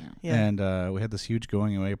 That maybe. is, Yeah. And we had this huge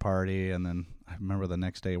going away party, and then I remember the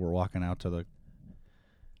next day we're walking out to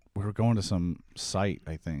we were going to some site,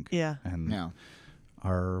 I think. Yeah. And No.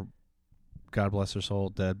 our, God bless her soul,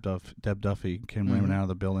 Deb Duffy came running out of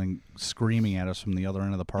the building screaming at us from the other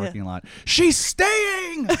end of the parking lot. She's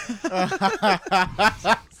staying!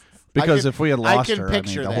 Because if we had I lost can her,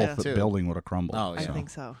 picture the whole that, too. building would have crumbled. Oh, I yeah. think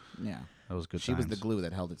so. Yeah. That was good She was the times. glue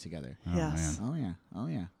that held it together. Oh, Yes. man. Oh yeah. Oh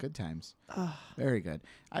yeah. Good times. Ugh. Very good.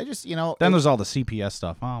 I just Then it- there's all the CPS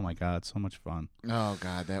stuff. Oh, my God, so much fun. Oh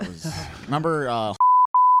God, that was. Remember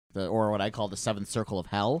or what I call the seventh circle of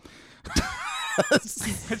hell.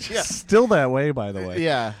 Yeah. Still that way, by the way.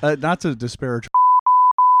 Yeah. Not to disparage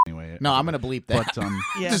anyway. No, I'm gonna bleep that. But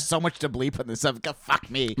Yeah. There's so much to bleep in this. Fuck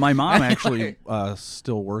me. my mom actually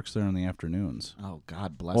still works there in the afternoons, Oh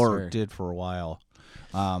God bless or her. did for a while.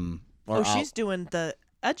 Or Oh, I'll- she's doing the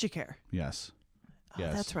Educare. Yes. Oh,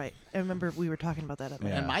 Yes. that's right. I remember we were talking about that at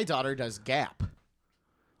Yeah. And my daughter does Gap.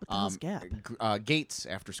 What the hell's Gap? Gates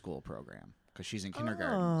after school program because she's in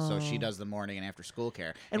kindergarten, so she Oh. does the morning and after school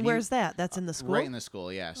care. And you- where's that? That's in the school? Right in the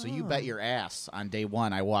school, yeah. So you bet Oh. your ass on day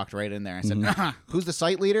one, I walked right in there. I said, Mm-hmm. "Who's the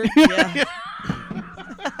site leader?" Yeah.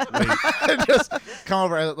 Just come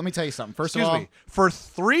over. Let me tell you something. First Excuse of all, me. For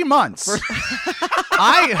 3 months,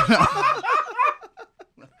 I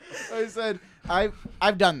I said,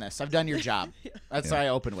 I've done this. I've done your job. That's what I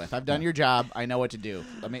opened with. I've done your job. I know what to do.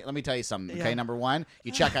 Let me tell you something. Okay, Yeah. number one,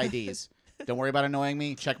 you check IDs. Don't worry about annoying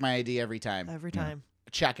me. Check my ID every time. Every time.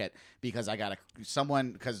 Check it because I got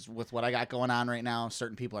because with what I got going on right now,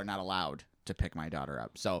 certain people are not allowed to pick my daughter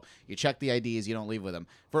up. So you check the IDs. You don't leave with them.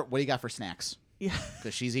 What do you got for snacks? Yeah.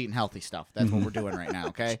 Because she's eating healthy stuff. That's what we're doing right now.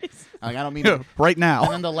 Okay. Like, I don't mean. right And now.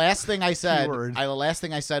 then the last thing I said, Keyword.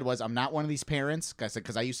 was, I'm not one of these parents,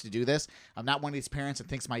 because I used to do this. I'm not one of these parents that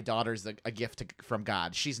thinks my daughter's a gift from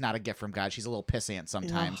God. She's not a gift from God. She's a little pissant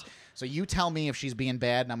sometimes. So you tell me if she's being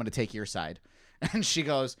bad, and I'm going to take your side. And she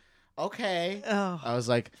goes, okay. Oh, I was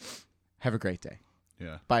like, have a great day.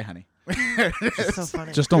 Yeah. Bye, honey. it's so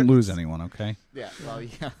funny. Just don't lose anyone, okay? Yeah. Well,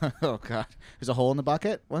 yeah. Oh God. There's a hole in the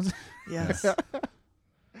bucket. Yes.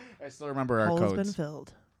 I still remember our Hole's codes. been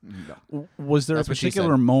filled. No. Was there That's a what she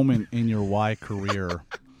particular said. moment in your Y career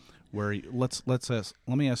where let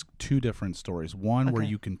me ask two different stories. One where Okay.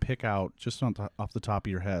 you can pick out just off the top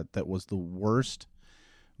of your head that was the worst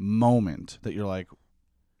moment that you're like,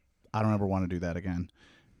 I don't ever want to do that again,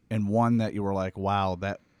 and one that you were like, wow,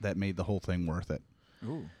 that made the whole thing worth it.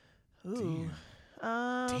 Ooh. Ooh.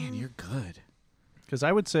 Dan, you're good. Because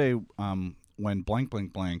I would say when blank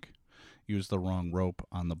blank blank used the wrong rope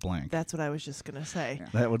on the blank, That's what I was just gonna say.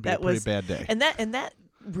 that would be that a pretty was- bad day. And that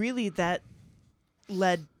really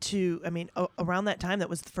led to. I mean, around that time, that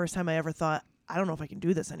was the first time I ever thought, I don't know if I can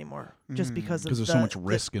do this anymore, just because of Because there's so much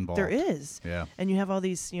risk involved. There is. Yeah. And you have all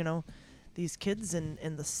these, these kids and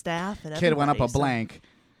the staff and Kid went up a everybody, so- blank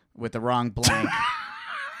with the wrong blank.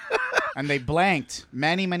 And they blanked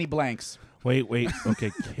many, many blanks. Wait.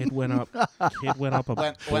 Okay, kid went up. Kid went up a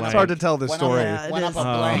Went- blank. It's hard to tell this Went story. Yeah, it Went up is. a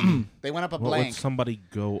blank. They went up a What would blank. somebody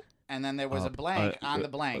go? And then there was a up? blank on the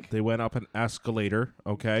blank. They went up an escalator.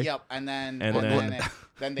 Okay. Yep. And then And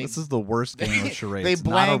then they This is the worst game of charades. they Not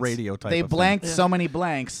blanked, a radio type They of thing. blanked so many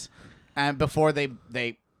blanks, and before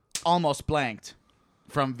they almost blanked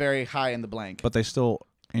from very high in the blank. But they still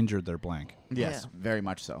injured their blank. Yes, Yeah. very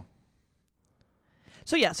much so.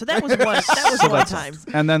 So yeah, so that was one. That was one time.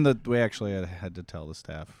 And then we actually had to tell the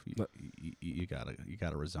staff, you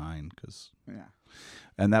gotta resign because. Yeah.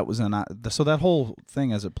 And that was so that whole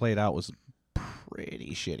thing as it played out was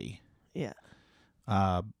pretty shitty. Yeah.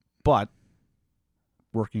 But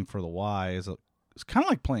working for the Y is it's kind of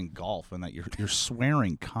like playing golf in that you're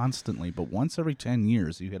swearing constantly, but once every 10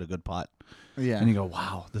 years you hit a good putt. Yeah. And you go,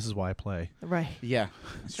 wow, this is why I play. Right. Yeah,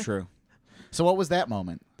 it's true. So what was that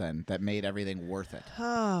moment then that made everything worth it?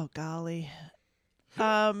 Oh golly.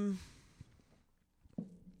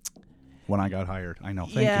 When I got hired. I know.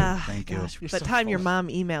 Thank yeah. you. Thank gosh, you. the time your mom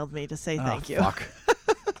emailed me to say thank you. Fuck.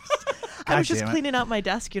 I was just damn it. cleaning out my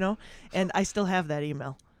desk, and I still have that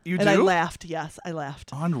email. You and do? I laughed. Yes, I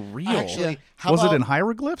laughed. Unreal. Actually, how was it about in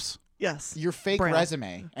hieroglyphs? Yes. your fake Braille.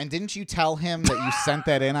 resume? And didn't you tell him that you sent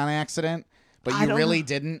that in on accident, but I you don't really know.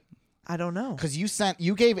 didn't? I don't know. Because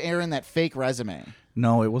you gave Aaron that fake resume.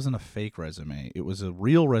 No, it wasn't a fake resume. It was a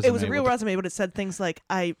real resume. It was a real with- resume, but it said things like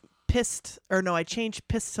I changed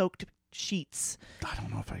piss-soaked sheets. I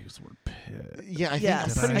don't know if I used the word pit. Yeah, I think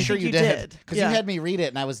Yes, I'm pretty I sure think you you did. did. Because Yeah. you had me read it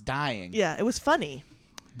and I was dying. Yeah, it was funny.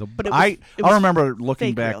 But it was- I it was remember looking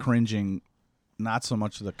fake back, real. cringing, not so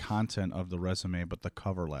much the content of the resume, but the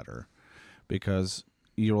cover letter, because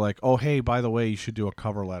you were like, "Oh, hey, by the way, you should do a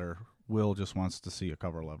cover letter." Will just wants to see a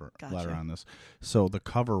cover letter Gotcha. on this. So the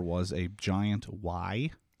cover was a giant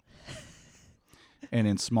Y, and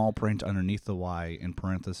in small print underneath the Y, in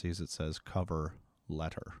parentheses, it says "cover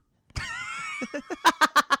letter."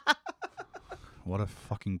 What a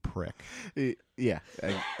fucking prick! Yeah,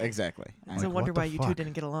 exactly. So I Like, wonder what the why you two fuck?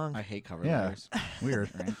 didn't get along. I hate cover Yeah, letters. weird.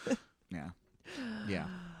 Right? Yeah. Yeah.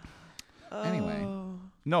 Anyway. Oh.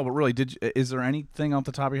 No, but really, is there anything off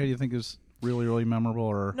the top of your head you think is really, really memorable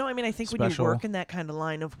or No, I mean, I think when special? you work in that kind of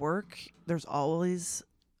line of work, there's always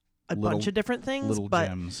a Little- bunch of different things. little but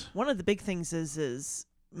gems? one of the big things is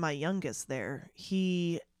my youngest there.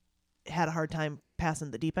 He had a hard time passing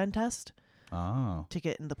the deep end test Oh, to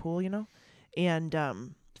get in the pool, and I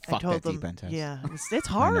Fuck told that them, deep end test. yeah, it's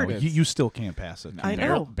I know. hard. You still can't pass it. I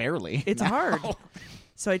know. Barely. It's No. hard.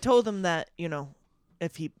 So I told him that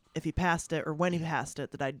if he passed it or when he passed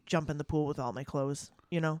it, that I'd jump in the pool with all my clothes,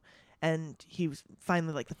 And he was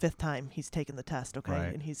finally like the fifth time he's taken the test, okay?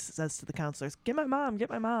 Right. And he says to the counselors, "Get my mom, get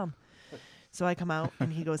my mom." So I come out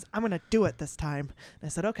and he goes, "I'm gonna do it this time." And I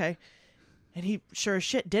said, "Okay." And he sure as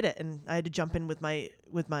shit did it, and I had to jump in with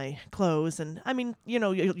my clothes. And I mean,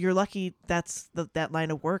 you're lucky. That's that line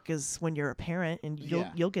of work is when you're a parent, and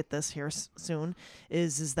you'll get this here soon.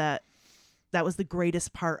 Is that was the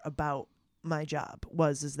greatest part about my job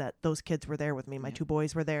is that those kids were there with me. My two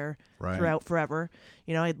boys were there Right. throughout forever.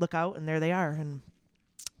 I'd look out and there they are, and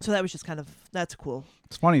so that was just that's cool.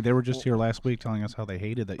 It's funny. They were just here last week telling us how they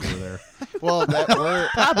hated that you were there. Well, we're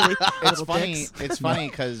Probably. it's Little funny. dicks. It's funny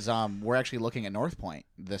because we're actually looking at North Point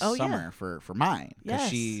this Oh, yeah. summer for mine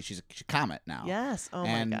because Yes. she's a Comet now. Yes. Oh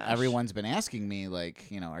and my gosh. everyone's been asking me like,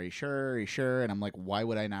 are you sure? Are you sure? And I'm like, why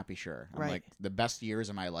would I not be sure? I'm Right. like, the best years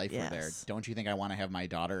of my life were there. Yes. Don't you think I want to have my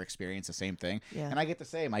daughter experience the same thing? Yeah. And I get to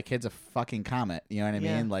say, my kid's a fucking Comet. You know what I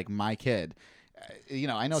Yeah. mean? Like my kid.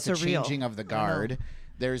 I know it's a Surreal. changing of the I know. guard.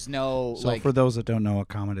 There's no So for those that don't know, a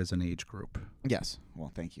comet is an age group. yes.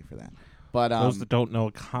 Well, thank you for that. But Those that don't know,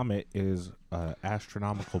 a comet is an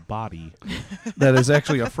astronomical body. That is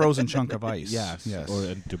actually a frozen chunk of ice. Yes. Yes. Or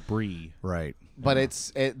a debris. Right. But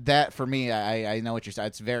that for me, I know what you're saying.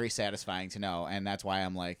 It's very satisfying to know, and that's why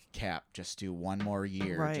I'm like, Cap, just do one more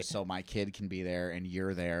year, Right. just so my kid can be there and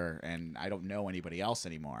you're there, and I don't know anybody else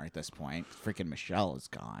anymore at this point. Freaking Michelle is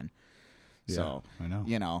gone, so I know.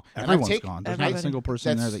 and Everyone's I've gone. There's not a Everybody. single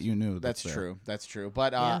person there That's- that you knew. That's there. true. That's true.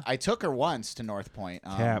 But Yeah. I took her once to North Point.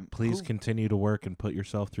 Cap, please who- continue to work and put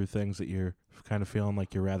yourself through things that you're kind of feeling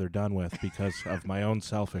like you're rather done with because of my own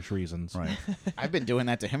selfish reasons. Right. I've been doing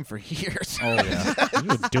that to him for years. Oh yeah. You've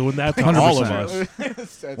been doing that to all of 100%.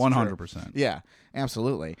 us. That's 100%. Yeah,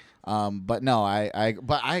 absolutely. But no,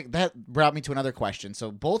 that brought me to another question.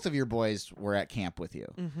 So both of your boys were at camp with you.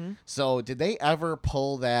 Mm-hmm. So did they ever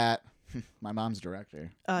pull that? My mom's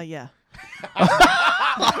director. Yeah.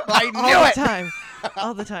 I knew All the it. time.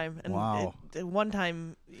 All the time. And Wow. one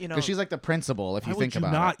time, Because she's like the principal. If Why you would think you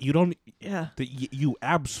about not? it. You don't. yeah. You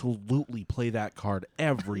absolutely play that card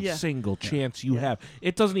every Yeah. single chance you have.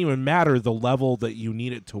 It doesn't even matter the level that you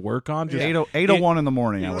need it to work on. Just 8:01 in the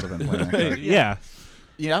morning, I would have been playing that card. yeah.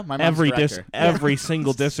 Yeah, my mom's Every director. every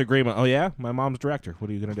single disagreement. Oh yeah, my mom's director. What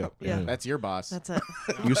are you gonna do? Yeah. That's your boss. That's it.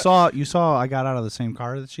 You saw I got out of the same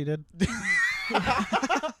car that she did.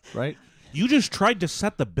 Right? You just tried to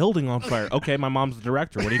set the building on fire. Okay, my mom's the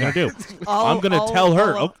director. What are you gonna do? All- I'm gonna all- tell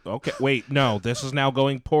her. all- Okay, wait, no, this is now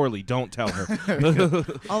going poorly. Don't tell her.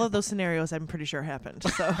 All of those scenarios, I'm pretty sure happened.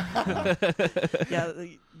 So, yeah,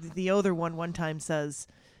 the other one time says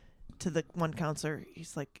to the one counselor,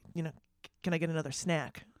 he's like, can I get another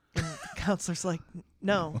snack? And the counselor's like,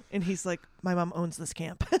 no. And he's like, my mom owns this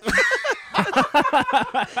camp.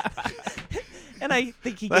 And I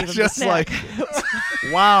think he That's gave him just the snack.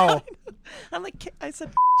 like, wow. I'm like, I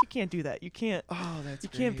said, you can't do that. You can't. Oh, that's You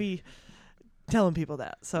can't be telling people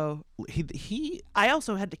that. So He I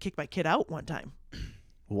also had to kick my kid out one time.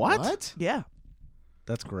 what? Yeah,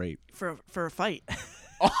 That's great. for a fight.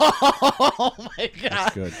 Oh my god.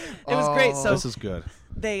 That's good. It was great. So This is good.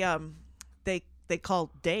 they called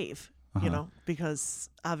Dave, Uh-huh. you know, because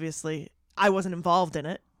obviously I wasn't involved in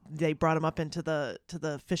it. They brought him up into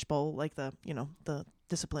the fishbowl, like the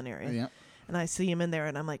discipline area. Yeah. And I see him in there,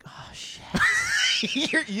 and I'm like, oh shit.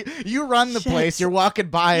 you run the Shit. place. You're walking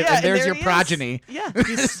by, Yeah, and there's there your he is. progeny. Yeah,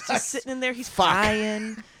 he's just sitting in there. He's Fuck.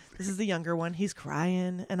 crying. This is the younger one. He's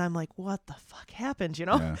crying, and I'm like, what the fuck happened? You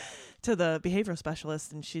know, Yeah. to the behavioral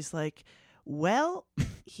specialist, and she's like, well,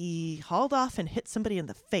 he hauled off and hit somebody in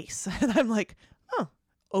the face, and I'm like, oh,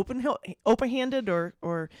 open-handed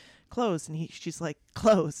or closed, and she's like,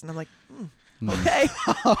 closed, and I'm like, okay.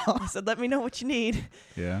 I said, let me know what you need.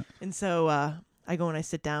 Yeah. And so I go and I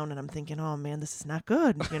sit down and I'm thinking, oh man, this is not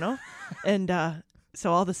good, you know? And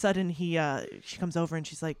so all of a sudden she comes over and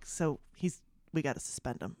she's like, so we got to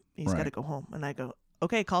suspend him. He's got to Right. go home. And I go,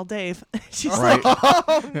 okay, call Dave. She's Right. like,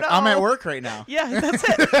 oh no. I'm at work right now. Yeah, that's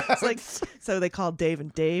it. It's like, so they called Dave,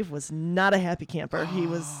 and Dave was not a happy camper. He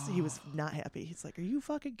was not happy. He's like, are you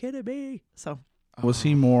fucking kidding me? So Was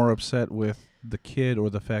he more upset with the kid or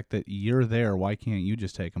the fact that you're there? Why can't you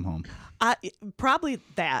just take him home? probably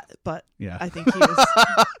that, but Yeah. I think he was.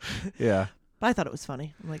 Yeah. But I thought it was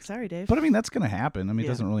funny. I'm like, sorry, Dave. But I mean, that's going to happen. I mean, it Yeah.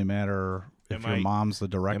 doesn't really matter if Am your I- mom's the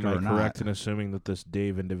director Am I or not. correct in assuming that this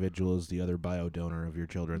Dave individual is the other bio donor of your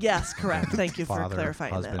children? Yes, correct. Thank you for Father,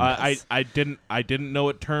 clarifying husband. that. Yes. I didn't know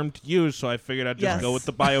what term to use, so I figured I'd just Yes. go with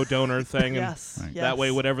the bio donor thing. Yes. And Yes. that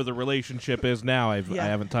way, whatever the relationship is now, I Yeah.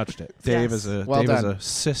 haven't touched it. Dave Yes. is a Well Dave is done. a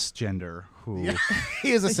cisgender who.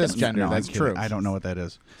 He is a cisgender. No, I'm That's kidding. true. I don't know what that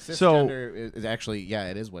is. So. Cisgender is actually, yeah,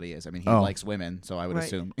 it is what he is. I mean, he Oh. likes women, so I would Right.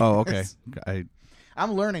 assume. Oh, okay.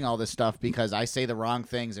 I'm learning all this stuff because I say the wrong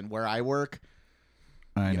things, and where I work,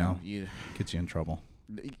 I you know. you Gets you in trouble.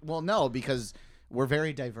 well, no, because we're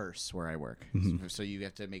very diverse where I work, Mm-hmm. so you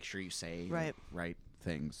have to make sure you say Right. right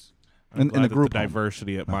things. I'm In glad the that group the home.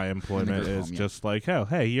 diversity at my employment group is home, yeah. just like, oh,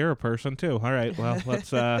 hey, you're a person too. All right, well,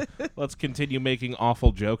 let's continue making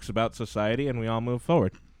awful jokes about society, and we all move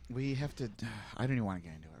forward. We have to. I don't even want to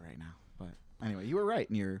get into it right now, but anyway, you were right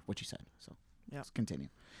in what you said. So Yeah. let's continue.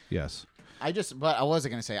 Yes. But I was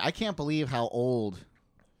gonna say, I can't believe how old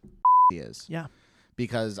he is. Yeah.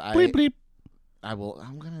 Because Bleep bleep.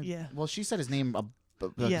 I'm gonna. Yeah. Well, she said his name a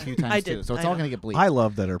Yeah, few times I too, did. so it's I all know. gonna get bleeped. I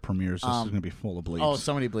love that our premieres just is Um, going to be full of bleeps. Oh,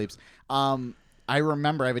 so many bleeps. I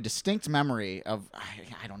remember. I have a distinct memory of.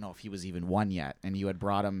 I don't know if he was even one yet, and you had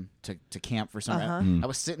brought him to camp for some. Uh-huh. I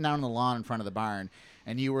was sitting down on the lawn in front of the barn,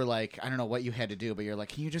 and you were like, I don't know what you had to do, but you're like,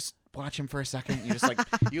 can you just watch him for a second? You just like,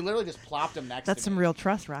 you literally just plopped him next. That's to some me. real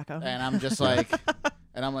trust, Rocco. And I'm just like, sitting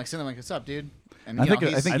there like, what's up, dude? And I you know, think- I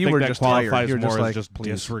he's- think I you think were that just qualifies tired. You're more just as like, just please.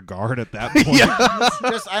 disregard at that point.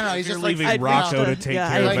 just I don't know. He's You're just leaving like, Rocco to the- take yeah,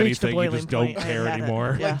 care I'd of reached a anything. You boiling just don't point. I care had it.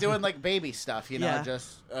 anymore. Yeah. like doing like baby stuff, you know, Yeah.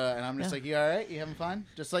 just and I'm just Yeah. like, you all right? You having fun?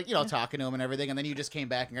 Just like, you know, talking to him and everything, and then you just came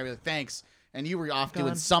back and I was like, thanks, and you were off doing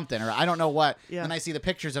Gone. something, or I don't know what. Yeah. And I see the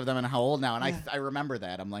pictures of them and how old now, and Yeah. I remember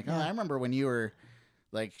that. I'm like, oh, Yeah. I remember when you were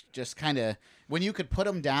like just kind of when you could put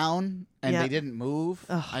them down and Yeah. they didn't move.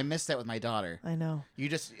 Ugh. I missed that with my daughter. I know. You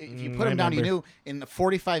just if you Mm, put I them down, you remember. knew in the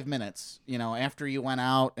 45 minutes, you know, after you went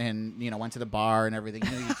out and you know went to the bar and everything, you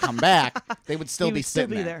knew you'd come back, they would still He be would still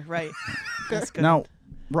sitting be there. there, right? That's good. Now,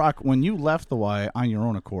 Rock, when you left the Y on your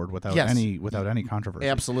own accord without Yes. any controversy,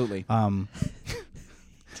 Absolutely.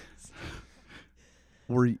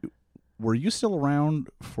 were you still around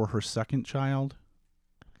for her second child?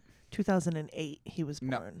 2008, he was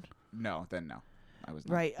No. born. No, then no, I was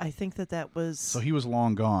not. Right. I think that was. So he was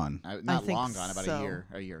long gone. Not think long gone, about so.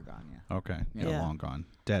 a year gone. Yeah. Okay, Yeah. long gone,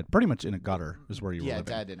 dead, pretty much in a gutter is where you were Yeah,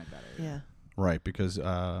 living. Dad didn't got it. Yeah. Right, because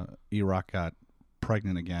E-Rock got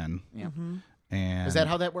pregnant again, Yeah. Mm-hmm. and Is that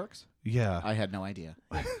how that works? Yeah, I had no idea.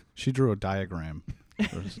 she drew a diagram.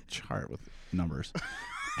 There was a chart with numbers,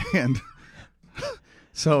 and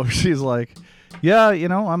so she's like, "Yeah, you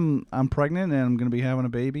know, I'm pregnant and I'm gonna be having a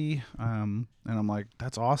baby." And I'm like,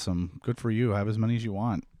 "That's awesome. Good for you. Have as many as you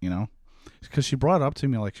want." You know, because she brought it up to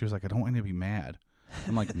me like she was like, "I don't want you to be mad."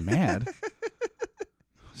 I'm like, "Mad?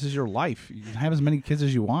 This is your life. You can have as many kids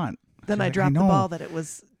as you want." Then She's I like, dropped the know. ball that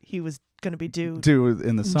he was going to be due Do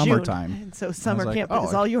in the in summertime. June. And so summer like, camp oh,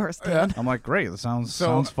 is all yours, Dan. I'm like, great. That sounds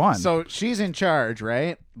fun. So she's in charge,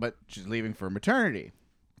 right? But she's leaving for maternity,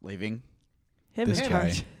 leaving Him This in guy.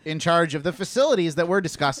 charge. in charge of the facilities that we're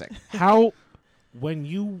discussing. How when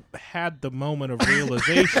you had the moment of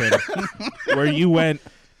realization where you went,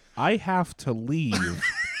 I have to leave,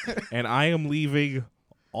 and I am leaving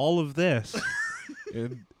all of this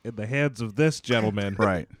in the hands of this gentleman.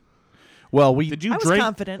 Right. Well, Did you I was drink?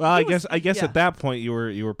 confident. Well, He I guess yeah. at that point you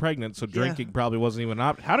were pregnant, so drinking probably wasn't even an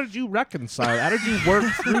option. How did you reconcile? How did you work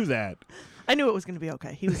through that? I knew it was going to be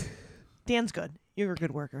okay. He was Dan's good. You're a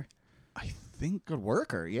good worker. I think Good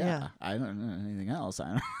worker, yeah. Yeah. I don't know anything else.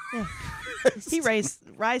 I don't. He rise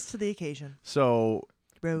to the occasion. so.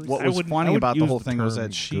 Rose. What I was wouldn't- funny I about wouldn't the use whole the thing was term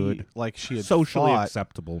that she good. had Socially thought,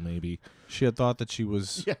 acceptable, maybe. she had thought that she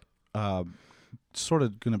was Yeah. sort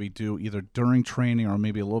of going to be due either during training or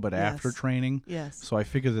maybe a little bit Yes. after training. Yes. So I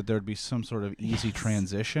figured that there'd be some sort of easy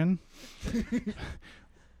transition.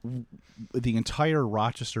 The entire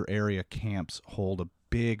Rochester area camps hold a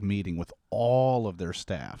big meeting with all of their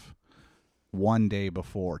staff one day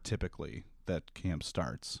before, typically, that camp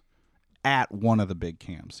starts at one of the big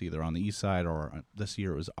camps, either on the east side or this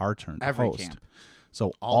year it was our turn to Every host. camp. So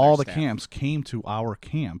All all their the staff. camps came to our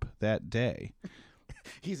camp that day,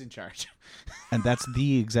 He's in charge. and that's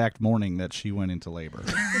the exact morning that she went into labor.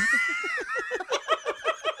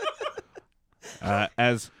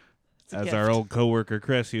 As a our gift. old coworker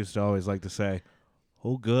Chris used to always like to say,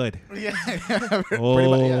 "Oh, good. Yeah.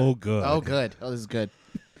 Oh, good. Oh, good. Oh, this is good.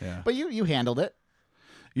 Yeah. But you handled it.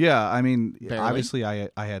 Yeah, I mean, Barely. obviously, I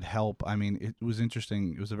had help. I mean, it was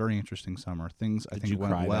interesting. It was a very interesting summer. Things I Did think you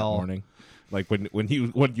went cry well. that morning? Like when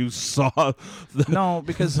you saw the, No,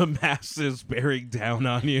 because the masses bearing down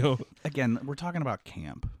on you. again, we're talking about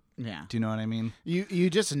camp. Yeah. Do you know what I mean? You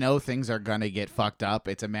just know things are gonna get fucked up.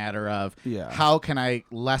 It's a matter of Yeah. how can I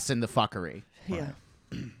lessen the fuckery. Yeah.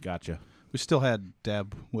 Gotcha. We still had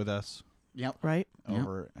Deb with us Yep. Right. Yeah.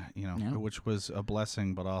 over, Yeah. which was a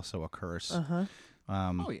blessing, but also a curse. Uh-huh.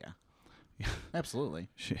 Oh yeah. Absolutely.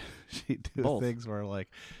 She'd do Both. things where, like,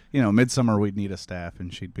 midsummer we'd need a staff,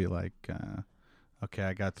 and she'd be like, "Okay,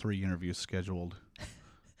 I got 3 interviews scheduled,"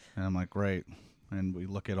 and I'm like, "Great." And we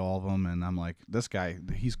look at all of them, and I'm like, "This guy,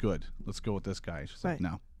 he's good. Let's go with this guy." She's like, Right.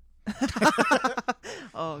 "No."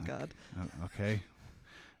 Oh God. Okay.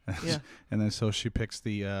 Yeah. And then so she picks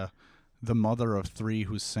the mother of 3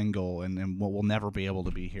 who's single and will never be able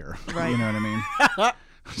to be here. Right. You know what I mean?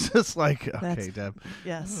 Just like, okay, That's- Deb.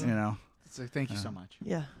 Yes. So thank you so much.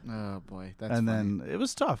 Yeah. Oh boy. That's And funny. then it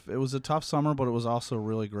was tough. It was a tough summer, but it was also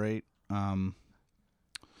really great.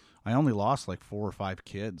 I only lost like 4 or 5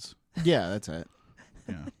 kids. Yeah, that's it.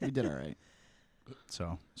 Yeah. You did all right.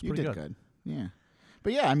 So it's You pretty did good. Yeah.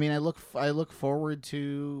 But yeah, I mean, I look forward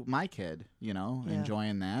to my kid, Yeah.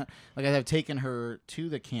 enjoying that. Like I've taken her to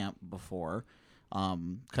the camp before,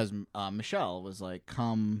 because Michelle was like,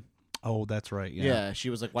 "Come." Oh, that's right. Yeah. Yeah, she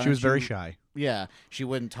was like, "Why She don't was very you-" shy. Yeah, she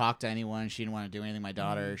wouldn't talk to anyone. She didn't want to do anything. My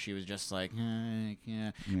daughter, she was just like, yeah.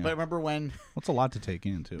 Yeah. But remember when? Well, it's a lot to take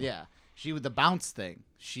in, too. Yeah, she with the bounce thing.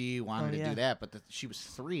 She wanted Oh, to yeah. do that, but she was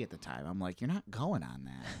 3 at the time. I'm like, you're not going on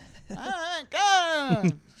that. Go.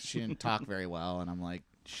 She didn't talk very well, and I'm like,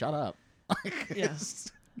 shut up. Yeah.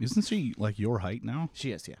 Isn't she like your height now?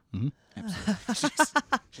 She is, yeah. Mhm. Absolutely.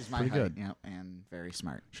 she's my Pretty height, good. yeah, and very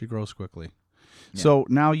smart. She grows quickly. Yeah. So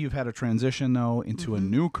now you've had a transition, though, into a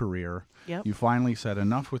new career. Yep. You finally said,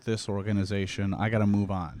 enough with this organization. I got to move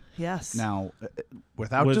on. Yes. Now,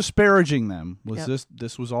 without Was- disparaging them, was Yep.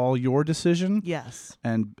 this was all your decision? Yes.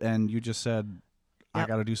 And you just said, I Yep.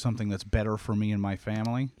 got to do something that's better for me and my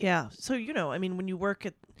family. Yeah. So I mean, when you work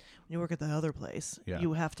at the other place, Yeah.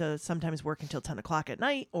 you have to sometimes work until 10 o'clock at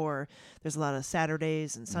night, or there's a lot of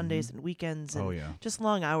Saturdays and Sundays and weekends, and Oh, yeah. just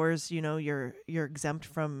long hours. You're exempt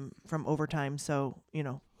from overtime, so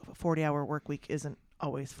a 40-hour work week isn't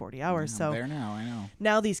always 40 hours. I'm So there now, I know.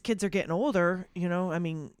 now these kids are getting older. I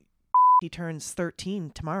mean, he turns 13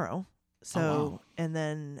 tomorrow. So wow. and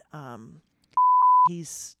then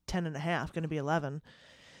he's 10 and a half, going to be 11,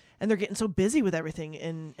 and they're getting so busy with everything.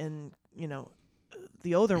 And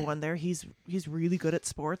the older one there, he's really good at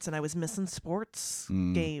sports, and I was missing sports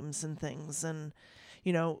games and things. And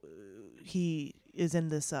he is in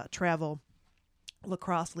this travel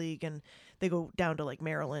lacrosse league, and they go down to like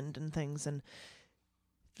Maryland and things, and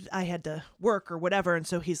I had to work or whatever. And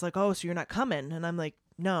so he's like, "Oh, so you're not coming?" And I'm like,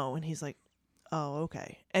 "No." And he's like, "Oh,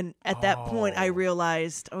 okay." And at that point I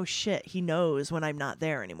realized, oh shit, he knows when I'm not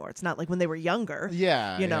there anymore. It's not like when they were younger.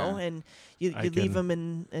 Yeah, And you I leave can-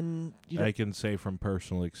 them and I can say from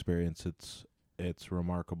personal experience, it's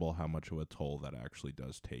remarkable how much of a toll that actually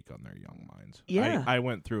does take on their young minds. Yeah. I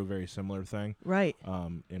went through a very similar thing. right.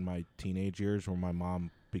 In my teenage years, where my mom,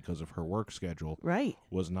 because of her work schedule, Right.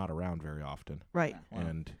 was not around very often. Right.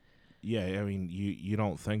 And yeah, I mean, you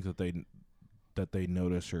don't think that that they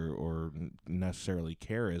notice or necessarily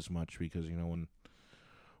care as much, because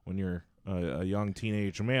when you're a young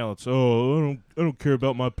teenage male, it's I don't care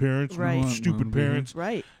about my parents, Right. stupid parents.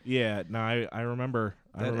 Right. Yeah, no, I remember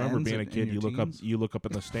That being ends a in kid. your You look up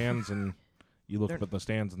in the stands and They're- up at the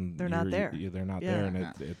stands and they're not there. They're not Yeah. there,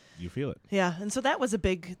 and you feel it. Yeah, and so that was a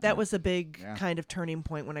big Yeah. kind of turning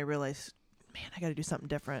point when I realized, man, I got to do something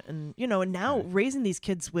different. And and now raising these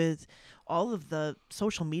kids with all of the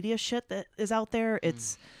social media shit that is out there,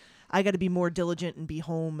 it's I got to be more diligent and be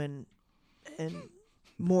home and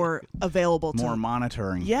more available More to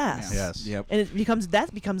monitoring. Yes. Yes. Yep. and it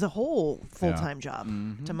becomes a whole full-time job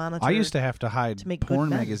to monitor. I used to have to hide to make good porn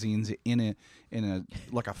men. magazines in a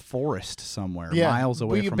like a forest somewhere, Yeah. miles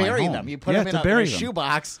away Well, you from bury my home. them. You put yeah, them in to a bury them.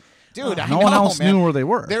 shoebox. Dude, I no know, one else man. knew where they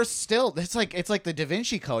were. They're still. It's like the Da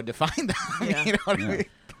Vinci Code to find them. Yeah. You know what I Yeah. mean?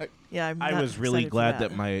 Yeah, I'm I not was really excited for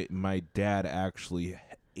glad that my dad actually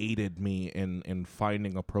aided me in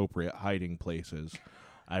finding appropriate hiding places.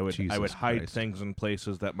 I would Jesus hide Christ. things in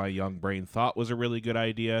places that my young brain thought was a really good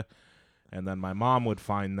idea, and then my mom would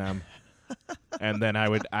find them, and then I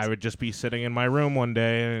would just be sitting in my room one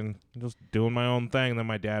day and just doing my own thing. And then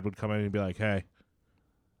my dad would come in and be like, "Hey,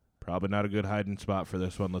 probably not a good hiding spot for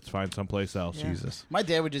this one. Let's find someplace else." Yeah. Jesus. My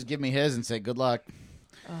dad would just give me his and say, "Good luck."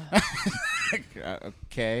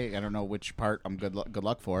 Okay, I don't know which part I'm good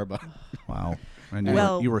luck for, but Wow. And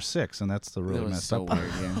Well- you were 6, and that's the it really was messed so up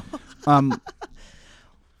part. weird. Yeah.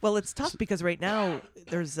 Well, it's tough because right now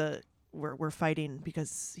we're fighting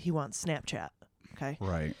because he wants Snapchat. Okay.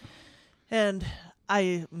 Right. And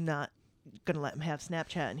I'm not gonna let him have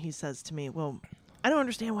Snapchat. And he says to me, "Well, I don't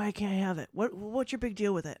understand why I can't have it. What's your big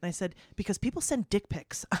deal with it?" And I said, "Because people send dick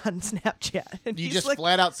pics on Snapchat." And You he's just like,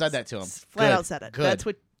 flat out said that to him. flat Good, out said it.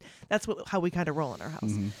 Good. That's how we kind of roll in our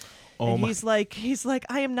house. Oh And my- he's like,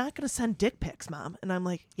 "I am not going to send dick pics, Mom." And I'm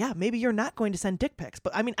like, "Yeah, maybe you're not going to send dick pics."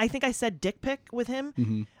 But I mean, I think I said dick pic with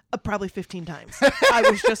him probably 15 times. I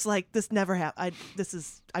was just like, this never happened.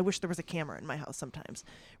 I wish there was a camera in my house sometimes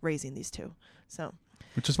raising these two. So,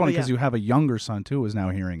 Which is funny Well, because yeah. you have a younger son, too, who is now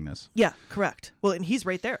hearing this. yeah, correct. Well, and he's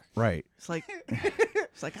right there. Right. It's like,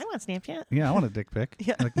 I want Snapchat. Yeah, I want a dick pic.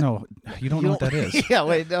 Yeah. Like, no, you don't know what that is. Yeah,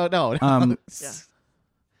 wait, no. Yeah.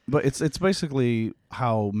 But it's basically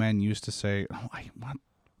how men used to say, "Oh, I want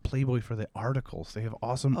Playboy for the articles. They have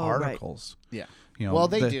awesome Oh, right. articles." Yeah. You know, Well,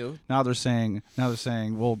 they do. Now they're saying,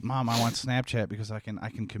 "Well, Mom, I want Snapchat because I can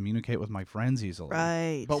communicate with my friends easily."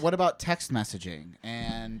 Right. But what about text messaging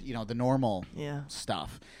and the normal Yeah.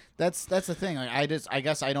 stuff? That's the thing. Like, I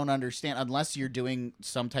guess I don't understand unless you're doing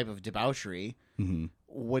some type of debauchery. Mm-hmm.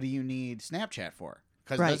 What do you need Snapchat for?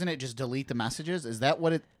 Because Right. doesn't it just delete the messages? Is that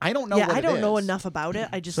what it? I don't know. Yeah, what I don't know is. enough about it.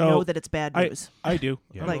 I just So, know that it's bad news. I do.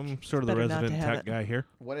 Yeah. Like, I'm sort of the better not to resident have tech it. guy here.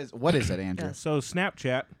 What is it, Andrew? Yes. So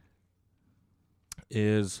Snapchat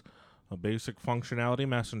is a basic functionality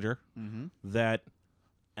messenger that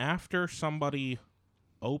after somebody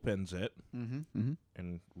opens it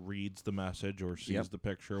and reads the message or sees Yep. the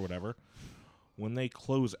picture or whatever, when they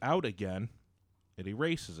close out again, it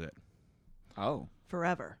erases it. Oh,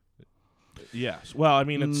 Forever. Yes. Well, I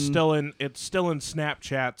mean, it's still in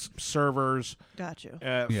Snapchat's servers. Got you.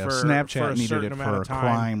 Yeah, For Snapchat a needed certain it amount for of time.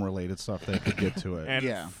 crime-related stuff. They could get to it. And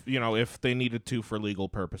Yeah. if they needed to for legal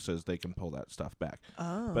purposes, they can pull that stuff back.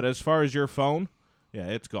 Oh. But as far as your phone, yeah,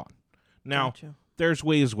 it's gone. Now, Gotcha. there's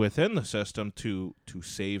ways within the system to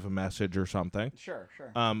save a message or something. sure.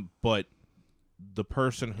 But the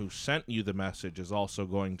person who sent you the message is also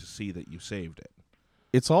going to see that you saved it.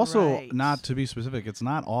 It's also, Right. not to be specific, it's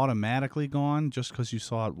not automatically gone just because you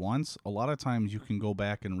saw it once. A lot of times you can go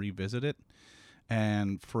back and revisit it.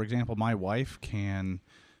 And, for example, my wife can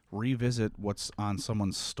revisit what's on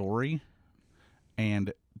someone's story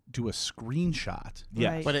and do a screenshot.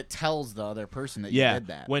 Yeah. Right. But it tells the other person that Yeah, you did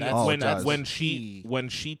that. when That's- when that's when the she key. when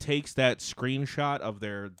she takes that screenshot of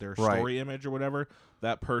their Right. story image or whatever,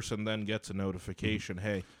 that person then gets a notification.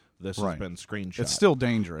 Hey, this has Right. been screenshot. It's still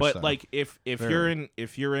dangerous. but though. like if Very. you're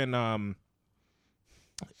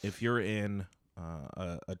in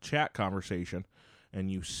a chat conversation and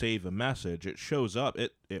you save a message, it shows up.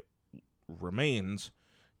 It remains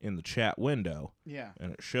in the chat window. Yeah.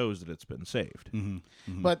 And it shows that it's been saved.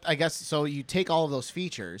 But I guess so. You take all of those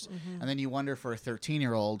features, and then you wonder for a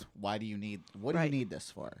 13-year-old, what do you need Right.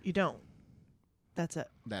 this for? You don't. That's it.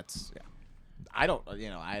 That's yeah. I don't.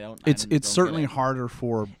 I don't. it's don't certainly get it. harder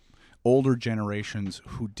for older generations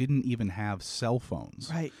who didn't even have cell phones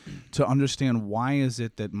Right. to understand why is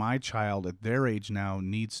it that my child at their age now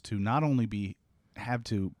needs to not only have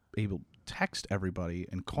to able text everybody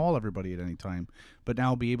and call everybody at any time, but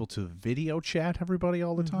now be able to video chat everybody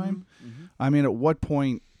all the time. I mean, at what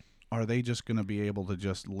point are they just going to be able to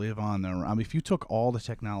just live on their own? I mean, if you took all the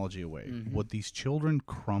technology away, Mm-hmm. would these children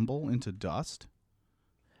crumble into dust?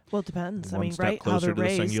 Well, it depends. I One mean, step right? How closer they're to the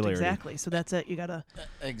raised. singularity. Exactly. So that's it. You gotta.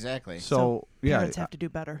 Exactly. So, yeah, Parents have to do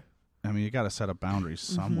better. I mean, you got to set up boundaries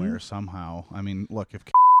somewhere, somehow. I mean, look, if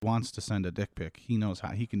wants to send a dick pic, he knows how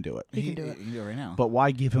he can do it. He can do it. You can do it right now. But why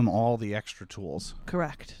give him all the extra tools?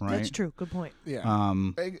 Correct. Right. That's true. Good point. Yeah.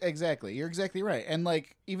 Exactly. You're exactly right. And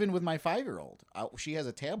like even with my 5-year-old, she has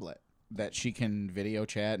a tablet that she can video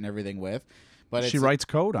chat and everything with. But She writes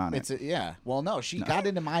code on it. It's yeah. Well, no, she got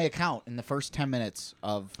into my account in the first 10 minutes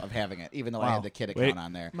of having it, even though I Wow. had the kid Wait. account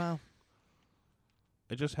on there. Wow.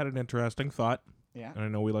 I just had an interesting thought. Yeah. And I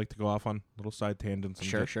know we like to go off on little side tangents and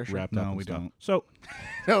Sure, get sure. wrapped No, up and we stuff. don't. So,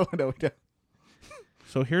 No, we don't.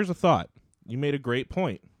 so here's a thought. You made a great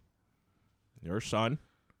point. Your son,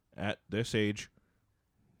 at this age,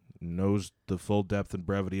 knows the full depth and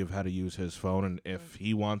brevity of how to use his phone, and if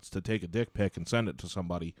he wants to take a dick pic and send it to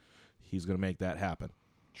somebody, he's going to make that happen.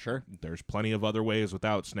 Sure. There's plenty of other ways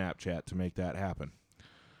without Snapchat to make that happen.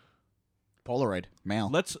 Polaroid mail.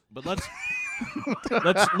 Let's look at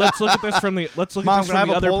this from the Mom, can I have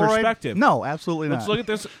a other Polaroid? perspective. No, absolutely Let's not. look at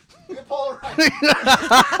this.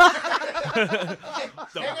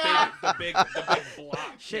 The big block.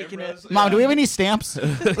 Shaking it. Mom, do we have any stamps?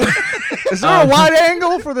 Is there a wide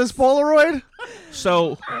angle for this Polaroid?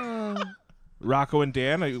 So, Rocco and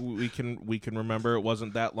Dan, we can remember it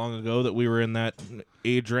wasn't that long ago that we were in that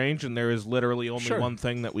age range, and there is literally only Sure. one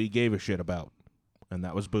thing that we gave a shit about, and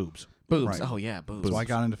that was boobs. Boobs. Right. Oh yeah, boobs. So I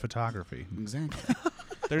got into photography. Exactly.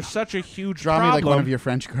 There's such a huge Draw me problem. like one of your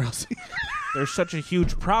French girls. There's such a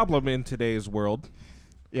huge problem in today's world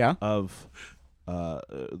Yeah. of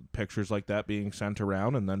pictures like that being sent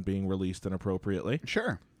around and then being released inappropriately.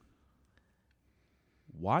 Sure.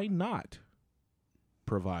 Why not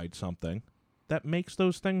provide something that makes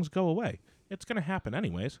those things go away? It's going to happen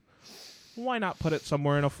anyways. Why not put it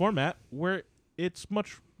somewhere in a format where it's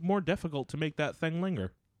much more difficult to make that thing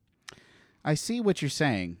linger? I see what you're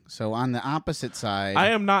saying. So on the opposite side, I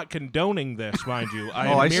am not condoning this, mind you. I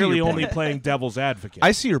Oh, am I see merely your only point. playing devil's advocate.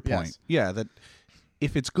 I see your point. Yes. Yeah, that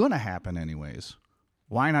if it's going to happen anyways,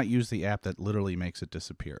 why not use the app that literally makes it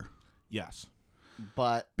disappear? Yes.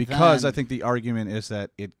 but Because then, I think the argument is that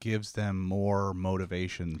it gives them more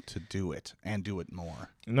motivation to do it and do it more.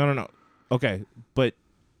 No. Okay, but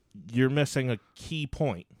you're missing a key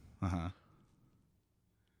point. Uh-huh.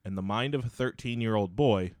 In the mind of a 13-year-old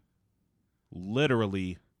boy,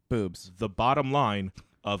 literally boobs. the bottom line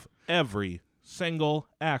of every single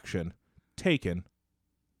action taken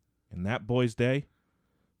in that boy's day,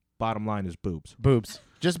 bottom line is boobs. Boobs.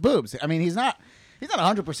 Just boobs. I mean, he's not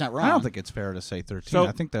 100% wrong. I don't think it's fair to say 13. So-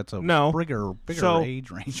 I think that's a no. bigger So-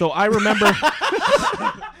 age range. So I remember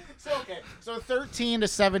So 13 to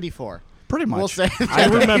 74. Pretty much. We'll say I that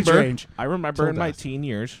age remember range. Till in my death. teen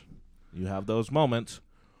years, you have those moments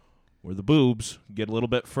where the boobs get a little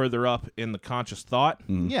bit further up in the conscious thought,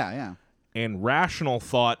 Yeah. and rational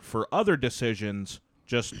thought for other decisions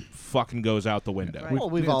just fucking goes out the window. Right. Well,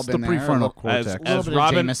 we've all It's been the there. prefrontal As, cortex. little as bit of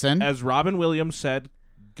Robin Jameson. as Robin Williams said,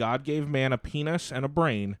 God gave man a penis and a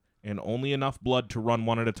brain and only enough blood to run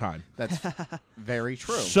one at a time. That's very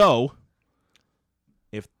true. So,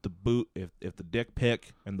 if the dick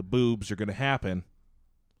pic and the boobs are going to happen,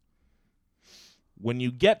 when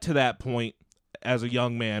you get to that point as a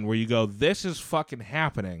young man where you go, this is fucking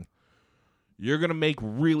happening, you're going to make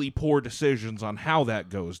really poor decisions on how that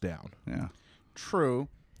goes down. Yeah. True.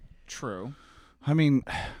 I mean,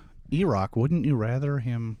 E-Rock, wouldn't you rather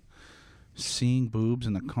him seeing boobs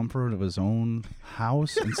in the comfort of his own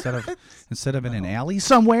house instead of in an alley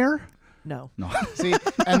somewhere? No. No. See,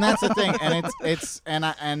 and that's the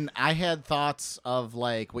thing, and I had thoughts of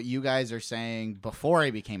like what you guys are saying before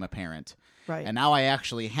I became a parent. Right. And now I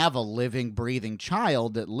actually have a living, breathing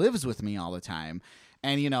child that lives with me all the time.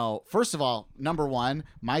 And, you know, first of all, number one,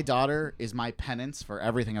 my daughter is my penance for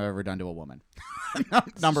everything I've ever done to a woman.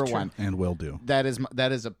 Number one. And will do.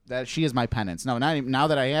 That she is my penance. No, not even, now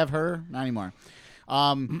that I have her, not anymore.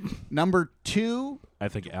 Number two, I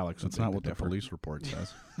think Alex would That's not beg what to the differ. police report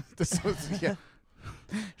says. this was, yeah.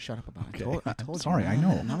 Shut up about it. I told Sorry, you. I know.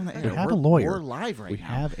 I'm on the We air. have We're- a lawyer. We're live right We now.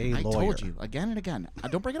 have a I lawyer. told you again and again.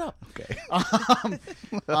 Don't bring it up. Okay.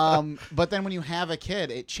 But then when you have a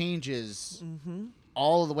kid, it changes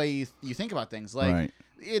all of the way you think about things. Like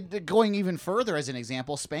Right. going even further as an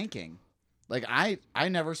example, spanking. Like I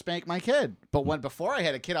never spank my kid, but before I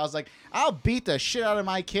had a kid, I was like, I'll beat the shit out of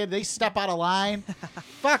my kid. They step out of line,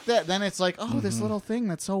 fuck that. Then it's like, oh, this little thing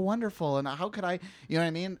that's so wonderful, and how could I? You know what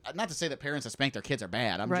I mean? Not to say that parents that spank their kids are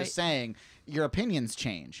bad. I'm Right. just saying your opinions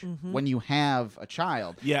change when you have a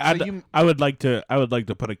child. Yeah, So I would like to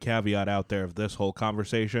put a caveat out there of this whole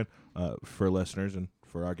conversation for listeners and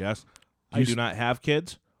for our guests. I do not have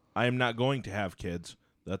kids. I am not going to have kids.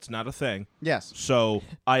 That's not a thing. Yes. So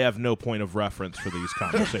I have no point of reference for these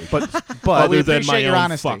conversations. But we other than appreciate my your own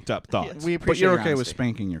honesty. fucked up thoughts. We but appreciate you're your okay with honesty.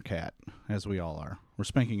 spanking your cat, as we all are. We're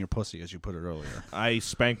spanking your pussy, as you put it earlier. I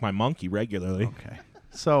spank my monkey regularly. Okay.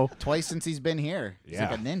 So Twice since he's been here. He's Yeah.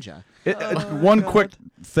 like a ninja. one quick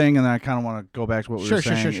thing, and then I kind of want to go back to what we were Sure,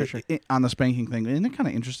 saying. sure. On the spanking thing, isn't it kind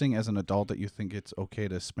of interesting as an adult that you think it's okay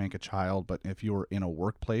to spank a child, but if you were in a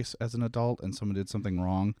workplace as an adult and someone did something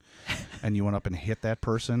wrong and you went up and hit that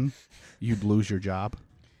person, you'd lose your job?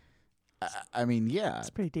 I mean, yeah. It's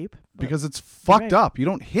pretty deep. but- Because it's fucked right. up.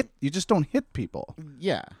 You just don't hit people.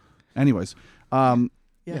 Yeah. Anyways,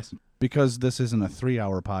 Yes. because this isn't a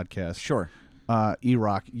 3-hour podcast. Sure.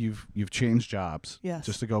 E-Rock, you've changed jobs. Yes.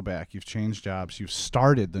 Just to go back, you've changed jobs. You've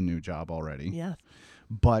started the new job already. Yeah.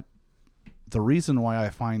 But the reason why I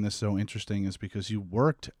find this so interesting is because you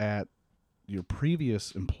worked at your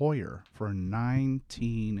previous employer for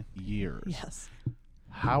 19 years. Yes.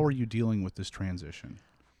 How are you dealing with this transition?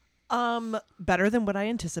 Better than what I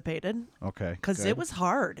anticipated Okay. because good. it was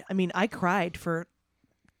hard. I mean, I cried for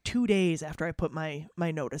 2 days after I put my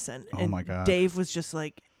notice in. Oh, and my God. Dave was just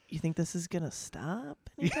like, "You think this is gonna stop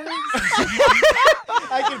anytime?"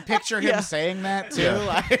 I can picture him Yeah. saying that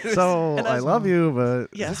too. So And I I was- love you, but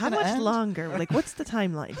Yeah, this how gonna much end? longer? Like, what's the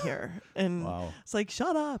timeline here? And Wow. it's like,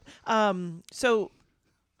 shut up. So,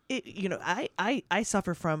 I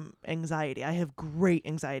suffer from anxiety. I have great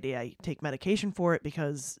anxiety. I take medication for it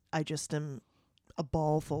because I just am a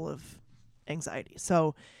ball full of anxiety.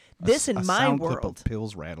 So, this in a my sound clip world, of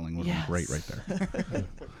pills rattling would be great right there.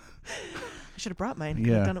 I should have brought mine. Could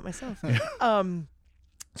Yeah. have done it myself.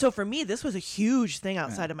 So for me, this was a huge thing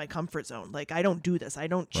outside of my comfort zone. Like, I don't do this. I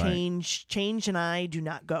don't Right. change. Change and I do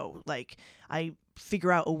not go. Like, I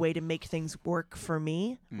figure out a way to make things work for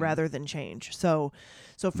me rather than change. So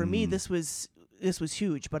for me, this was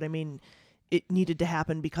huge. But I mean, it needed to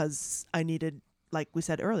happen because I needed, like we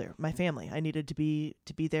said earlier, my family. I needed to be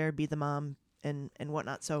there, be the mom and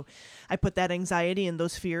whatnot. So I put that anxiety and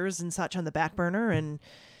those fears and such on the back burner and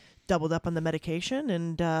doubled up on the medication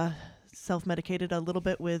and self-medicated a little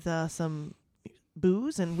bit with some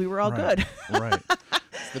booze, and we were all Right. good. Right.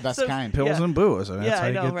 It's the best So- kind. Pills Yeah. and booze. And that's Yeah, how I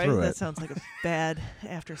you know, get right? through That it. sounds like a bad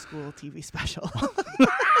after-school TV special.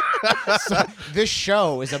 So this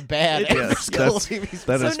show is a bad after-school TV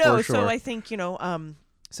That so is no, for sure. so I think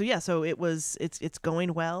so it was it's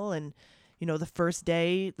going well, and the first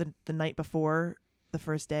day, the night before the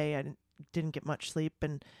first day, I didn't get much sleep,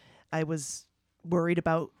 and I was worried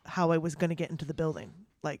about how I was going to get into the building.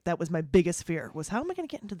 Like, that was my biggest fear, was how am I going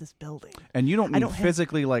to get into this building? And you don't I mean don't have-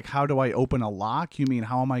 physically, like, how do I open a lock? You mean,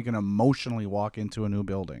 how am I going to emotionally walk into a new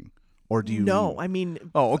building? Or do you No, mean- I mean,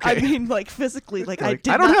 Oh, okay. I mean, like, physically, like, I Like,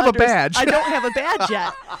 did I don't not have a badge. I don't have a badge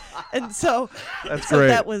yet, and so That's so great.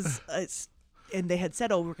 that was. And they had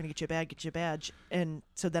said, "Oh, we're going to get you a badge," and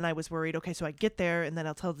so then I was worried. Okay, so I get there, and then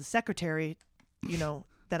I'll tell the secretary,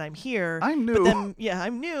 that I'm here. I'm But new. then,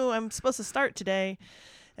 I'm new. I'm supposed to start today,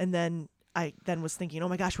 and then I was thinking, oh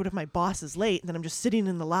my gosh, what if my boss is late? And then I'm just sitting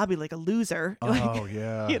in the lobby like a loser. Oh,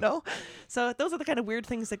 yeah. So those are the kind of weird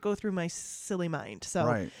things that go through my silly mind. So,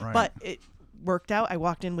 Right. but it worked out. I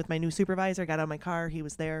walked in with my new supervisor, got out of my car. He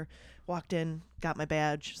was there, walked in, got my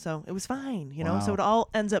badge. So it was fine, Wow. So it all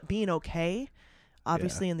ends up being okay.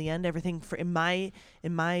 Obviously, in the end, everything in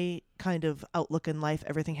my kind of outlook in life,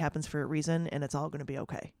 everything happens for a reason, and it's all going to be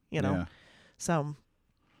okay, Yeah. So,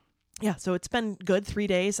 yeah, so it's been good 3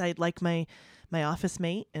 days. I like my office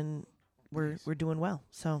mate, and we're doing well.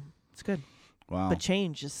 So it's good. Wow. But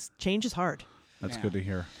change is hard. That's Yeah. good to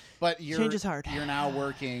hear. But Change is hard. You're now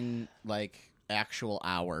working like actual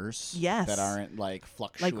hours. Yes. That aren't like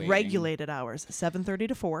fluctuating. Like regulated hours, 7:30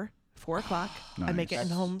 to 4 o'clock. I make it Nice.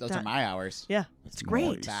 in home. Those are my hours. Yeah, it's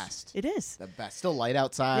great. Best. It is. The best. Still light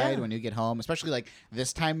outside Yeah. when you get home, especially like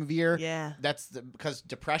this time of year. Yeah. That's because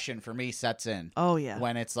depression for me sets in. Oh yeah.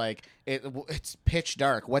 When it's like it's pitch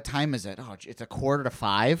dark. What time is it? Oh, it's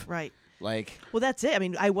 4:45. Right. Like Well, that's it. I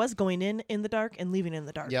mean, I was going in the dark and leaving in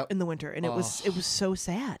the dark Yep. in the winter, and it was so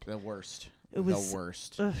sad. the worst. It was the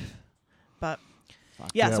worst. Ugh. But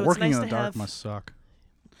yeah, so it's working nice in the to dark have. must suck.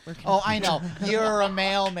 Oh, I know. You're a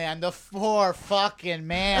mailman. The poor fucking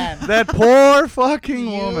man. That poor fucking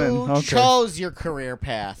You woman. Okay. chose your career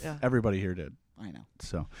path. Yeah. Everybody here did. I know.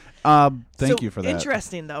 So, thank So you for that.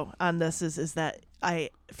 Interesting though on this is that I,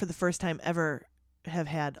 for the first time ever, have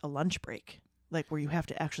had a lunch break, like where you have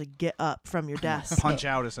to actually get up from your desk. Punch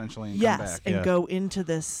out essentially and Yes, come back. and yeah. go into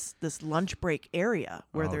this lunch break area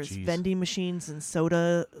where Oh, there's geez. vending machines and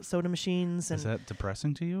soda machines, and Is that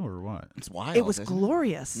depressing to you or what? It's wild. it was isn't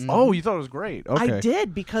glorious. Oh, you thought it was great. Okay. I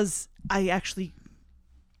did because I actually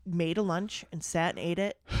made a lunch and sat and ate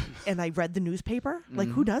it, and I read the newspaper. Like,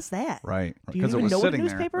 who does that? Right. Do you Because it even was know what a sitting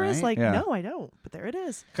there, newspaper is? right? Like, Yeah. no, I don't. But there it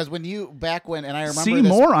is. Because when you back when, and I remember See this,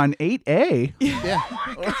 more on 8A.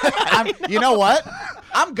 Yeah. You know what?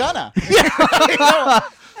 I'm gonna.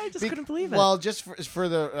 I just couldn't believe it. Well, just for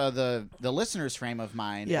the listeners' frame of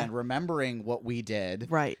mind Yeah. and remembering what we did,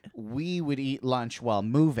 right. we would eat lunch while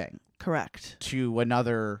moving Correct. to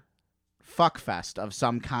another fuck fest of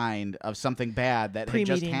some kind of something bad that had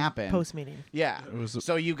just Pre-meeting, happened. post-meeting. Yeah. It was,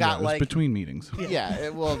 So you yeah, got it was like between meetings.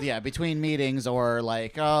 between meetings or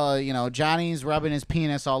like, oh, you know, Johnny's rubbing his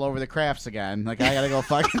penis all over the crafts again. Like, I gotta go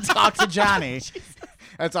fucking talk to Johnny.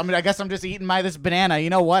 I guess I'm just eating this banana. You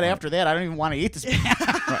know what? After that, I don't even want to eat this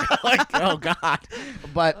banana. Like, oh God.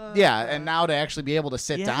 But yeah, and now to actually be able to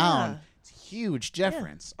sit down, it's a huge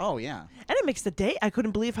difference. Oh yeah. And it makes the day. I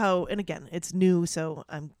couldn't believe how. And again, it's new, so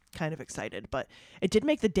I'm kind of excited. But it did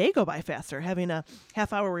make the day go by faster. Having a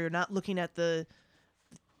half hour where you're not looking at the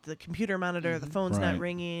computer monitor, the phone's not Right.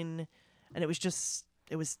 ringing, and it was just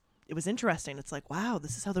it was interesting. It's like, wow,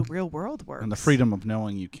 this is how the real world works. And the freedom of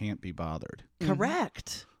knowing you can't be bothered.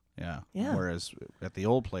 Correct. Yeah. Yeah. Whereas at the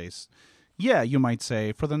old place, yeah, you might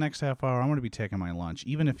say, for the next half hour, I'm going to be taking my lunch.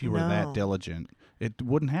 Even if you were No. that diligent, it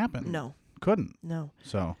wouldn't happen. No. Couldn't. No.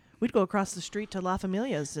 So, We'd go across the street to La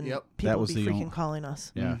Familia's, and Yep. people That would was be the freaking only- calling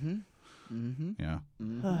us. yeah. Mm-hmm. Yeah.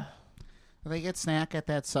 Do they get snack at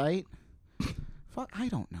that site? Fuck, I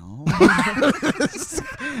don't know.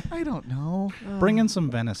 I don't know. Bring in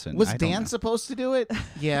some venison. Was I don't Dan know. supposed to do it?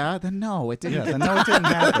 Yeah. Then no, it didn't. Yeah, then no, it didn't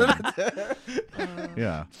happen.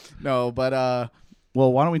 Yeah. No, but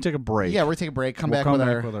Well, why don't we take a break? yeah, we're taking a break. Come We'll back come with back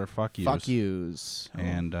our with our fuck yous. fuck yous.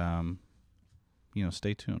 And,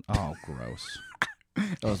 stay tuned. Oh, gross.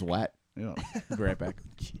 That was wet. Yeah. We'll be right back.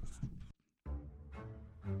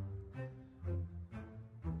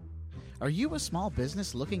 Are you a small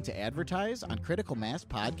business looking to advertise on Critical Mass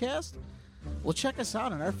Podcast? Well, check us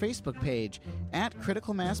out on our Facebook page at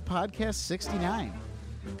Critical Mass Podcast 69.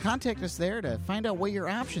 Contact us there to find out what your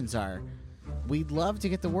options are. We'd love to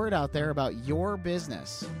get the word out there about your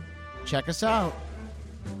business. Check us out.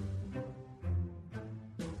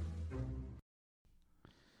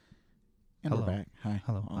 And Hello. we're back. Hi.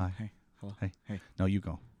 Hello. Oh, Hi. Hey. Hello. Hey. Hey. No, you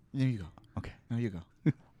go. There you go. Okay. There you go.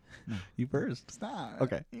 You first. Stop.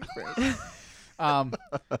 Okay.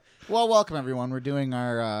 Well, welcome everyone. We're doing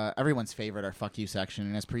our everyone's favorite, our fuck you section,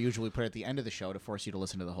 and as per usual, we put it at the end of the show to force you to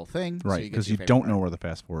listen to the whole thing. so Right, get because to your you favorite don't part. know where the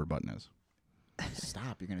fast forward button is.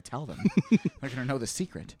 Stop! You're gonna tell them. They're gonna know the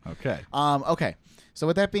secret. Okay. Okay. So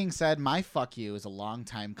with that being said, my fuck you is a long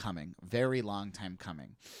time coming, very long time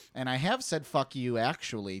coming, and I have said fuck you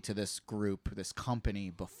actually to this group, this company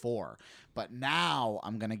before, but now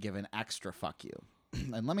I'm gonna give an extra fuck you,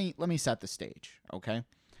 and let me set the stage, okay?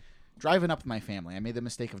 Driving up with my family, I made the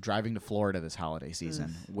mistake of driving to Florida this holiday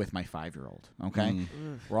season with my 5-year-old. Okay,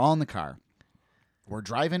 we're all in the car. We're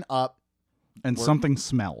driving up. And something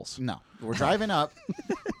smells. No, we're driving up,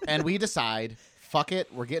 and we decide, fuck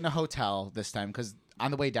it, we're getting a hotel this time because on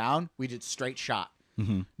the way down we did straight shot,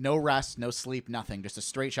 no rest, no sleep, nothing, just a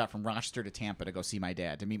straight shot from Rochester to Tampa to go see my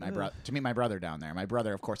dad to meet my brother down there. My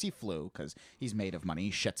brother, of course, he flew because he's made of money,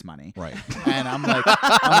 he shits money, Right. And I'm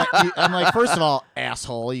like, first of all,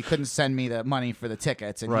 asshole, you couldn't send me the money for the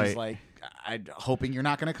tickets, and he's Right. like, I'm hoping you're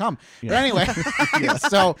not going to come. But anyway,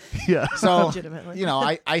 so Legitimately. you know,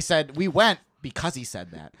 I said we went because he said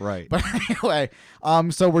that. Right. But anyway,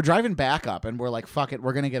 so we're driving back up, and we're like, fuck it,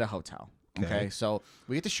 we're going to get a hotel. Okay. So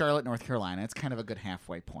we get to Charlotte, North Carolina. It's kind of a good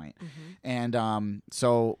halfway point. And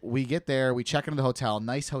so we get there, we check into the hotel,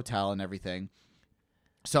 nice hotel and everything.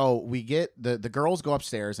 So we get the girls go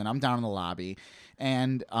upstairs, and I'm down in the lobby,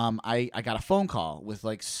 and I got a phone call with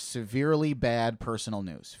like severely bad personal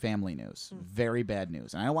news, family news, very bad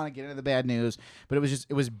news. And I don't want to get into the bad news, but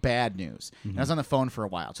it was bad news. And I was on the phone for a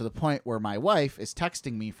while, to the point where my wife is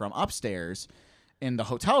texting me from upstairs, in the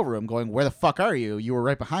hotel room going, where the fuck are you? You were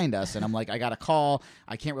right behind us. And I'm like, I got a call.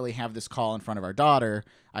 I can't really have this call in front of our daughter.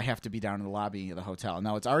 I have to be down in the lobby of the hotel.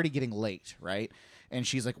 Now, it's already getting late, right? And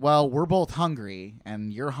she's like, well, we're both hungry,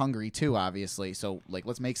 and you're hungry too, obviously. So, like,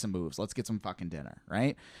 let's make some moves. Let's get some fucking dinner,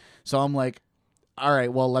 right? So I'm like, all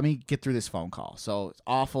right, well, let me get through this phone call. So it's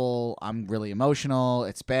awful. I'm really emotional.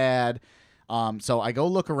 It's bad. So I go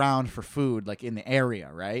look around for food, like, in the area,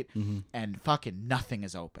 right? And fucking nothing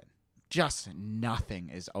is open. Just nothing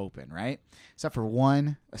is open, right? Except for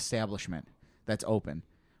one establishment that's open.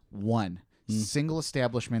 One single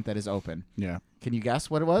establishment that is open. Yeah. Can you guess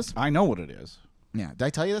what it was? I know what it is. Yeah. Did I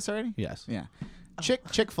tell you this already? Yes. Yeah.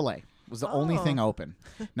 Chick-fil-A was the only thing open.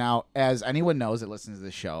 Now, as anyone knows that listens to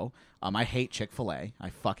this show, I hate Chick-fil-A. I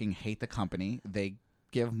fucking hate the company. They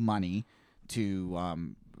give money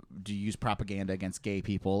to use propaganda against gay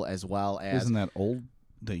people, as well as... Isn't that old?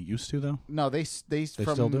 They used to, though? No, they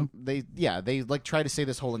still do? They like try to say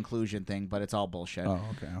this whole inclusion thing, but it's all bullshit. Oh,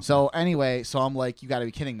 okay. So anyway, I'm like, you got to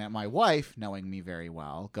be kidding that. My wife, knowing me very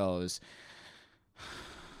well, goes...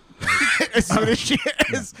 as soon as she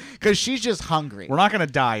is, because she's just hungry. We're not going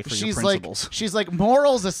to die for your She's principles. she's like,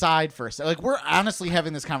 morals aside first. Like, we're honestly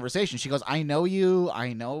having this conversation. She goes, I know you.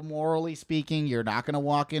 I know, morally speaking, you're not going to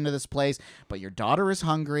walk into this place, but your daughter is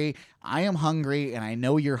hungry. I am hungry, and I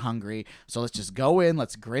know you're hungry. So let's just go in.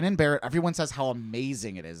 Let's grin and bear it. Everyone says how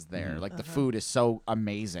amazing it is there. Like, the food is so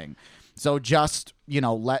amazing. So just,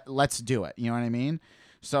 let's do it. You know what I mean?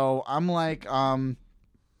 So I'm like,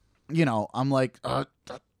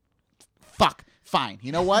 fuck. Fine.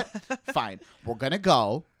 You know what? Fine. We're gonna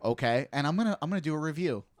go, okay? And I'm gonna do a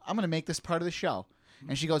review. I'm gonna make this part of the show.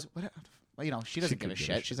 And she goes, what? She doesn't give a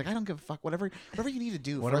shit. She's like, I don't give a fuck. Whatever you need to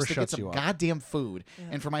do for Whatever us to get shuts some you up. goddamn food,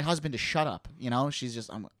 and for my husband to shut up. She's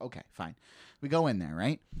just, I'm okay, fine. We go in there,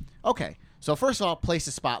 right? Okay. So first of all, place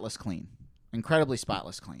is spotless clean. Incredibly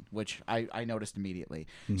spotless clean, which I noticed immediately.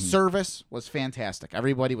 Service was fantastic.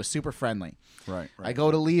 Everybody was super friendly. Right. I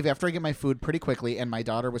go to leave after I get my food pretty quickly, and my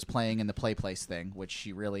daughter was playing in the play place thing, which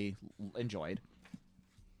she really enjoyed.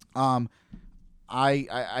 The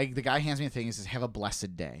guy hands me a thing and says, "Have a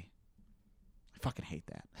blessed day." I fucking hate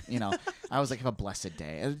that. I was like, "Have a blessed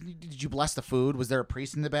day." Did you bless the food? Was there a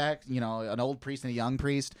priest in the back? An old priest and a young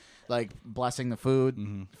priest, like, blessing the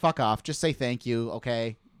food? Fuck off. Just say thank you,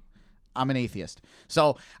 okay? I'm an atheist.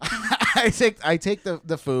 So I take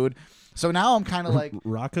the food. So now I'm kind of like...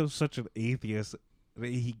 Rocco's such an atheist.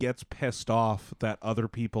 He gets pissed off that other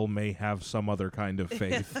people may have some other kind of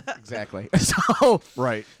faith. Exactly. So...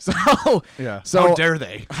 Right. So... Yeah. So, how dare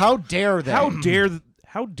they? How dare they?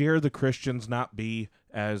 How dare the Christians not be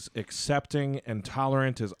as accepting and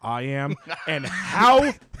tolerant as I am? And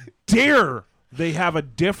how dare they have a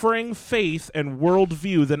differing faith and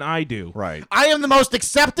worldview than I do? Right. I am the most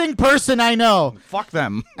accepting person I know. Fuck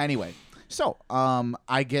them. Anyway, so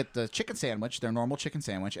I get the chicken sandwich, their normal chicken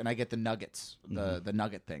sandwich, and I get the nuggets, the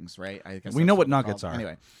nugget things, right? I guess We that's know what they're nuggets called. are.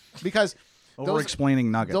 Anyway, because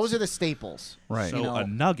Over-explaining nuggets. those are the staples. Right. So a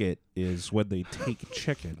nugget is when they take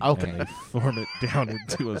chicken Okay. and they form it down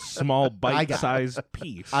into a small bite-sized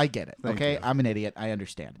piece. I get it. Okay, I'm an idiot. I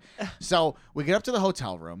understand. So we get up to the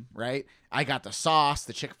hotel room, right? I got the sauce,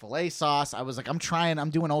 the Chick-fil-A sauce. I was like, I'm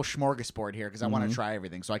doing old smorgasbord here because I want to try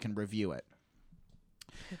everything so I can review it.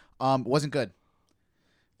 Wasn't good.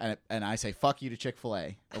 And I say, fuck you to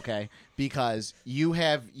Chick-fil-A, okay? Because you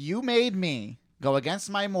made me go against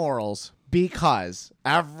my morals because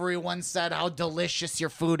everyone said how delicious your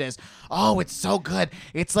food is. Oh, it's so good.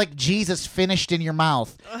 It's like Jesus finished in your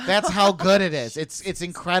mouth. That's how good it is. It's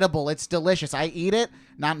incredible. It's delicious. I eat it,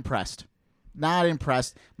 not impressed. Not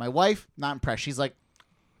impressed. My wife, not impressed. She's like,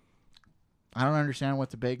 I don't understand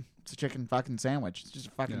what's it's a chicken fucking sandwich. It's just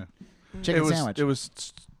a fucking chicken sandwich. It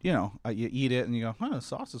was, you eat it and you go, the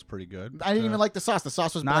sauce is pretty good. I didn't even like the sauce. The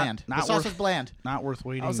sauce was bland. The sauce was bland. Not worth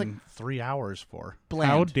waiting was like, 3 hours for.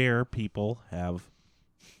 Bland. How dare people have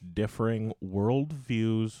differing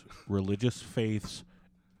worldviews, religious faiths,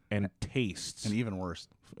 and tastes, And even worse.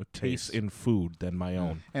 tastes in food than my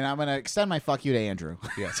own. And I'm gonna extend my fuck you to Andrew.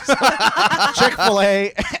 Yes.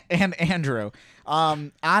 Chick-fil-A and Andrew.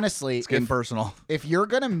 Honestly, It's getting personal. if you're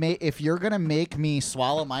gonna make me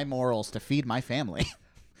swallow my morals to feed my family,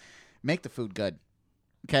 make the food good.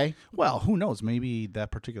 Okay? Well, who knows? Maybe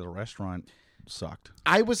that particular restaurant sucked.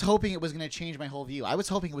 I was hoping it was going to change my whole view. I was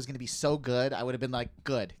hoping it was going to be so good. I would have been like,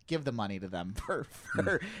 good, give the money to them for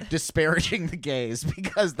disparaging the gays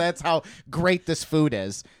because that's how great this food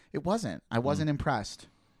is. It wasn't. I wasn't impressed.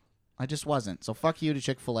 I just wasn't. So fuck you to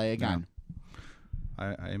Chick-fil-A again.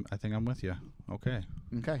 I think I'm with you. Okay.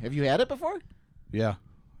 Okay. Have you had it before? Yeah.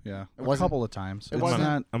 Yeah, It a wasn't- couple of times. it It's wasn't-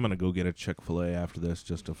 not. I'm gonna go get a Chick-fil-A after this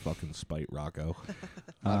just to fucking spite Rocco.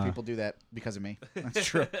 A lot of people do that because of me. That's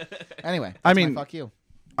true. Anyway, I that's my mean- fuck you.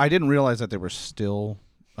 I didn't realize that they were still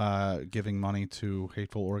giving money to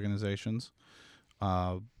hateful organizations.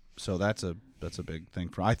 So that's a big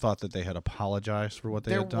thing. I thought that they had apologized for what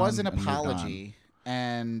they There had done. was an and moved on. apology,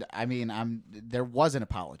 and I mean, there was an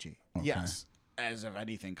apology. Okay. Yes, as of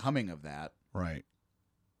anything coming of that, Right.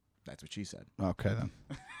 that's what she said. Okay then.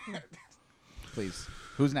 Please,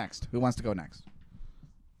 who's next? Who wants to go next?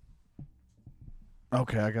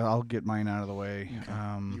 Okay, I'll get mine out of the way.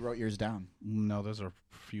 You wrote yours down. No, those are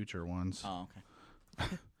future ones. Oh,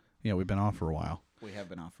 okay. Yeah, we've been off for a while. We have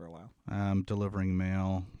been off for a while. Delivering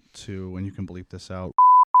mail to, and you can bleep this out,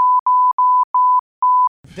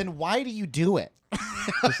 Then why do you do it?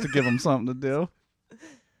 just to give them something to do.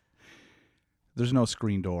 There's no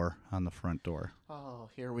screen door on the front door. Oh,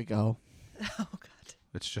 here we go. Oh God.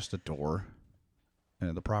 It's just a door.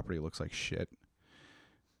 And the property looks like shit.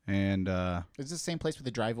 And Is this the same place with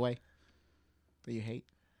the driveway that you hate?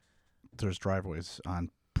 there's driveways on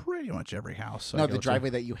pretty much every house. No, I the go to. driveway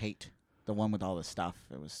that you hate. The one with all the stuff.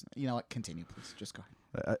 It was. You know what? Continue, please. Just go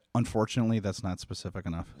ahead. Unfortunately, that's not specific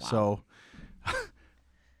enough. Wow. So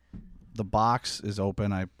the box is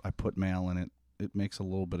open. I put mail in it. It makes a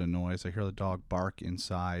little bit of noise. I hear the dog bark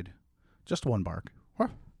inside. Just one bark.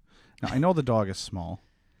 Now, I know the dog is small,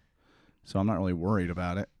 so I'm not really worried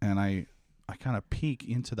about it. And I kind of peek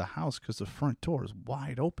into the house because the front door is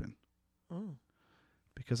wide open. Mm.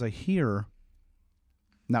 Because I hear...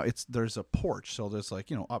 Now, there's a porch, so there's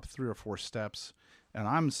up 3 or 4 steps, and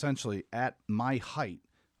I'm essentially at my height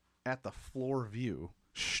at the floor view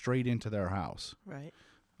straight into their house. Right.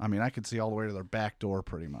 I mean, I could see all the way to their back door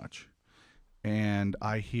pretty much. And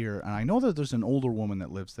I know that there's an older woman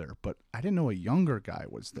that lives there, but I didn't know a younger guy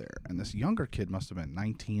was there. And this younger kid must have been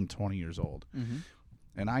 19, 20 years old. Mm-hmm.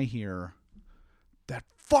 And I hear, that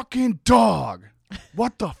fucking dog!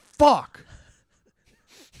 What the fuck?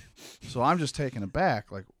 So I'm just taken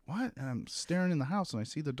aback, like, what? And I'm staring in the house, and I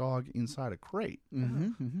see the dog inside a crate. Mm-hmm.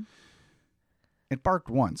 Mm-hmm. It barked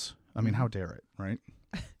once. I mean, how dare it, right?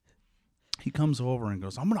 He comes over and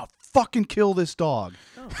goes, I'm going to fucking kill this dog.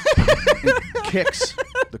 Oh. And kicks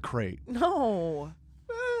the crate. No.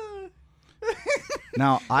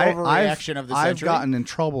 Now, Overreaction of the I've century? gotten in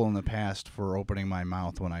trouble in the past for opening my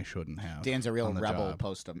mouth when I shouldn't have. Dan's a real on the rebel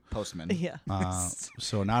job. postman. Yeah.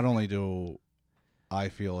 So not only do I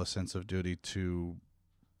feel a sense of duty to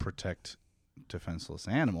protect defenseless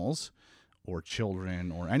animals or children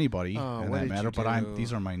or anybody Oh, in what that did matter, you but do?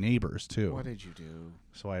 these are my neighbors too. What did you do?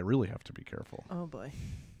 So I really have to be careful. Oh boy.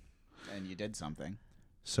 And you did something.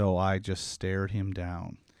 So I just stared him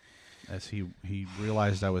down as he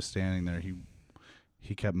realized I was standing there.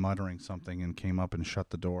 He kept muttering something and came up and shut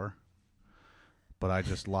the door. But I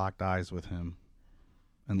just locked eyes with him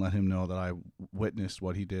and let him know that I witnessed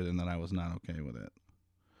what he did and that I was not okay with it.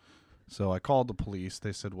 So I called the police.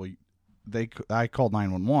 They said, well, I called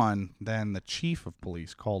 911. Then the chief of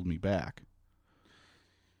police called me back.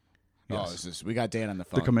 Yes. We got Dan on the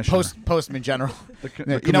phone. commissioner. Postman general. The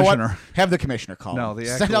You know what? commissioner. Have the commissioner call. No, him. the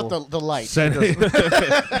Send out actual- the light.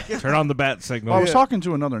 Turn on the bat signal. Well, I was talking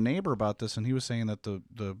to another neighbor about this, and he was saying that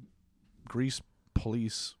the Greece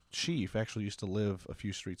police chief actually used to live a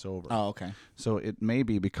few streets over. Oh, okay. So it may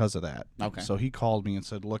be because of that. Okay. So he called me and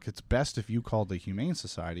said, look, it's best if you call the Humane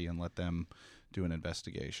Society and let them do an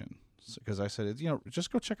investigation. Because I said,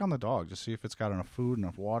 just go check on the dog. Just see if it's got enough food,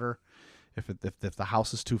 enough water. If the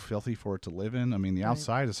house is too filthy for it to live in. I mean, the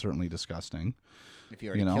outside is certainly disgusting. If you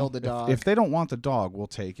already killed the dog. If they don't want the dog, we'll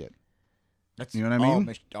take it. That's, you know what I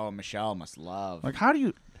mean? Michelle must love. Like, how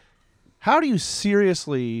do you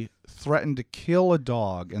seriously threaten to kill a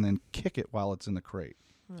dog and then kick it while it's in the crate?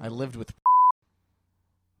 I lived with.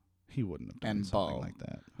 He wouldn't have done And something Bo. like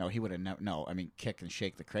that. No, he would have. No, I mean, kick and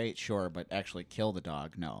shake the crate, sure, but actually kill the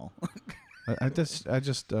dog, no. I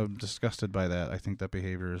just am disgusted by that. I think that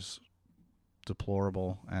behavior is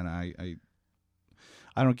deplorable, and I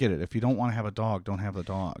don't get it. If you don't want to have a dog, don't have the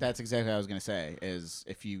dog. That's exactly what I was gonna say. Is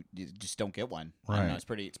if you just don't get one. I don't know,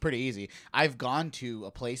 Right. it's pretty easy. I've gone to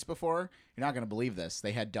a place before. You're not gonna believe this.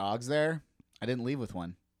 They had dogs there. I didn't leave with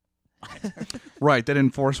one. Right, they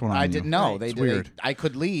didn't force one on I you. didn't know. It's They weird. I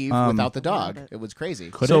could leave without the dog. It was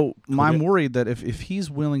crazy. I'm worried that if he's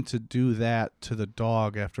willing to do that to the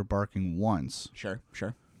dog after barking once, Sure.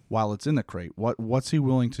 while it's in the crate, what's he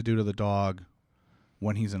willing to do to the dog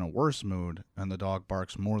when he's in a worse mood and the dog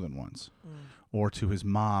barks more than once? Or to his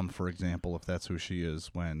mom, for example, if that's who she is,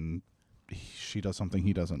 when she does something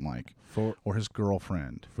he doesn't like, or his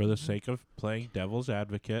girlfriend. For the sake of playing devil's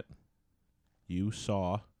advocate, you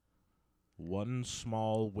saw one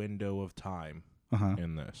small window of time Uh-huh.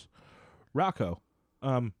 in this. Rocco,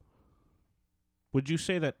 would you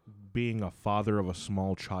say that being a father of a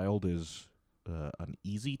small child is an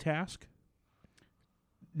easy task?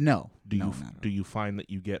 No. Do no, you not at do all. you find that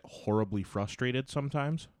you get horribly frustrated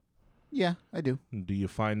sometimes? Yeah, I do. Do you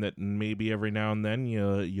find that maybe every now and then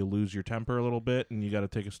you lose your temper a little bit and you got to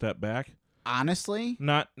take a step back? Honestly,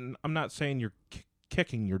 I'm not saying you're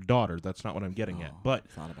kicking your daughter. That's not what I'm getting at. But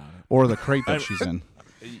thought about it. Or the crate that she's in.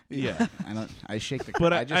 yeah, I shake the.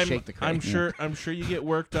 but I just I'm, shake the crate. I'm sure you get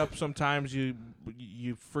worked up sometimes. You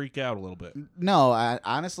freak out a little bit. No,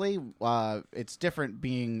 honestly, it's different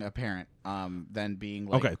being a parent than being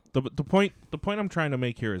like. Okay. The point I'm trying to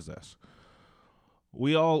make here is this.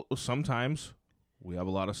 We all sometimes we have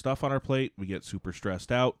a lot of stuff on our plate. We get super stressed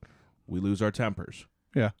out. We lose our tempers.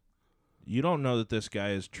 Yeah. You don't know that this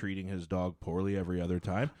guy is treating his dog poorly every other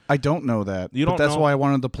time. I don't know that. You but don't that's know why I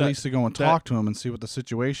wanted the police to go and that- talk to him and see what the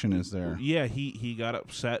situation is there. Yeah, he got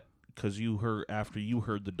upset because after you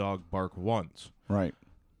heard the dog bark once. Right.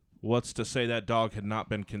 What's to say that dog had not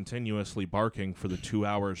been continuously barking for the 2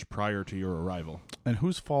 hours prior to your arrival? And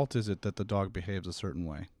whose fault is it that the dog behaves a certain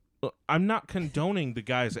way? I'm not condoning the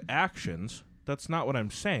guy's actions. That's not what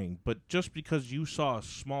I'm saying. But just because you saw a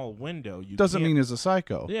small window, you Doesn't can't- mean he's a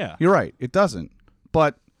psycho. Yeah. You're right. It doesn't.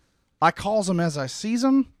 But I calls him as I sees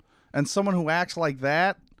him, and someone who acts like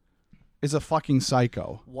that is a fucking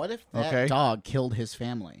psycho. What if that Okay. dog killed his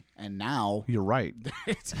family and now You're right.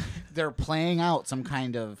 they're playing out some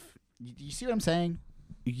kind of? You see what I'm saying?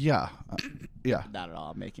 Yeah. Yeah. Not at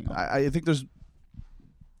all. I'm making. Up. I think there's.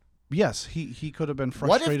 Yes, he could have been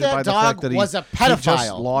What if frustrated that by the dog fact that was a he just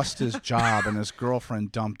pedophile? lost his job and his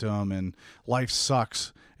girlfriend dumped him and life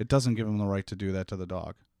sucks. It doesn't give him the right to do that to the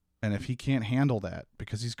dog. And if he can't handle that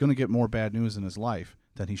because he's going to get more bad news in his life,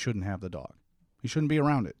 then he shouldn't have the dog. He shouldn't be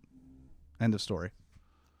around it. End of story.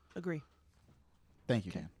 Agree. Thank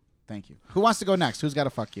you, Dan. Thank you. Who wants to go next? Who's got to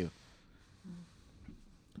fuck you?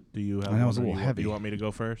 Do you have? I know it's a one, or little you, heavy. You want me to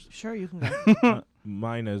go first? Sure, you can go.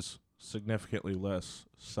 Mine is significantly less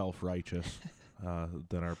self-righteous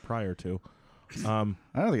than our prior two. I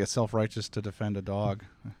don't think it's self-righteous to defend a dog.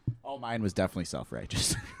 Oh, mine was definitely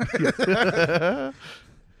self-righteous.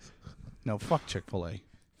 No, fuck Chick-fil-A.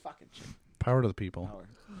 Fucking shit. Power to the people.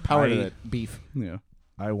 Power to I- the beef. Yeah.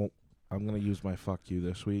 I won't. I'm gonna use my fuck you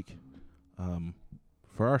this week,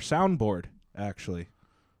 for our soundboard. Actually,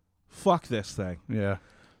 fuck this thing. Yeah.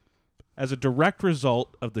 As a direct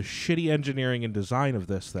result of the shitty engineering and design of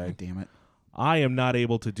this thing, Damn it. I am not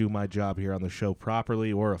able to do my job here on the show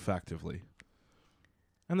properly or effectively.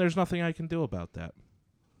 And there's nothing I can do about that.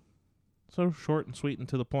 So short and sweet and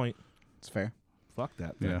to the point. It's fair. Fuck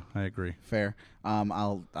that thing. Yeah, I agree. Fair.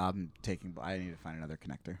 I'm taking. I need to find another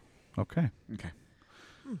connector. Okay. Okay.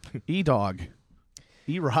 E-Dog.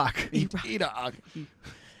 E-Rock. E-dog.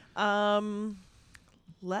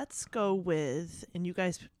 Let's go with, and you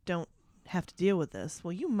guys don't have to deal with this.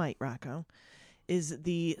 Well, you might, Rocco. Is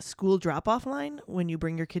the school drop-off line when you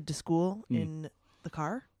bring your kid to school in the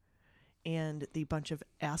car, and the bunch of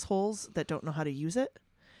assholes that don't know how to use it,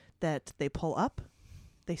 that they pull up,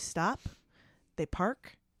 they stop, they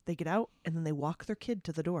park, they get out, and then they walk their kid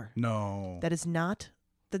to the door. No. That is not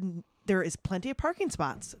there is plenty of parking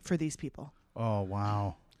spots for these people. Oh,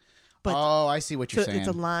 wow. But Oh, I see what you're so saying. it's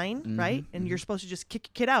a line, right? And you're supposed to just kick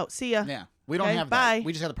your kid out. See ya. Yeah. We don't Okay, have bye. that.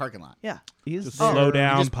 We just have the parking lot. Yeah. Just Oh. slow We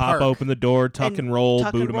down, just pop park. open the door, tuck and roll,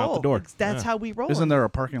 tuck boot and him out the roll. door. That's Yeah. how we roll. Isn't there a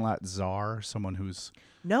parking lot czar? Someone who's...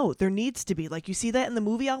 No, there needs to be. Like you see that in the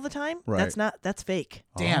movie all the time. Right. That's fake.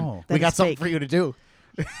 Dan, Oh. we That got is something fake. for you to do.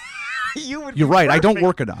 You would. You're be right. I don't perfect.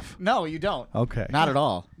 work enough. No, you don't. Okay. Not at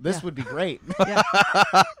all. This Yeah. would be great. Yeah.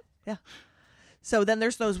 Yeah. So then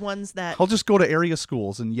there's those ones that I'll just go to area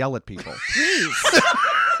schools and yell at people. please.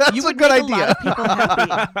 That's You a would good make idea. a lot of people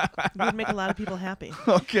happy. You would make a lot of people happy.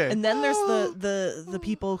 Okay. And then there's the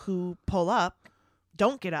people who pull up,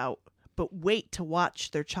 don't get out, but wait to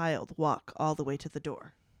watch their child walk all the way to the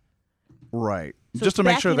door. Right. So Just to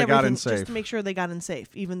make backing sure they got in everything- safe. Just to make sure they got in safe,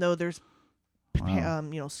 even though there's,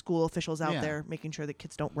 Wow. school officials out Yeah. there making sure that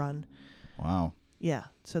kids don't run. Wow. Yeah.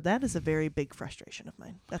 So that is a very big frustration of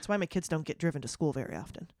mine. That's why my kids don't get driven to school very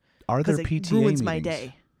often. Are there Because it PTA ruins meetings? my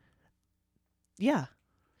day. Yeah.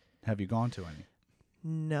 Have you gone to any?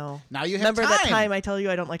 No. Now you have Remember time. that time I tell you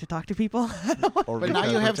I don't like to talk to people? Or But now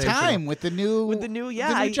you have time with the new With the new,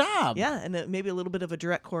 job. Yeah, and maybe a little bit of a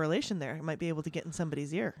direct correlation there. I might be able to get in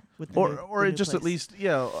somebody's ear with the Or new, or the new just at place.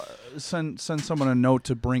 least send someone a note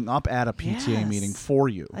to bring up at a PTA meeting Yes. for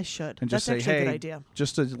you. I should. And That's just say, actually hey, a good idea.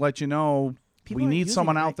 just to let you know, People we aren't need using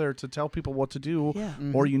someone it out right. there to tell people what to do, Yeah.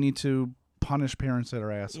 or you need to punish parents that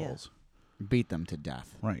are assholes. Beat them to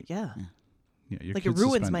death. Right. Yeah. Yeah. Your Like it kid's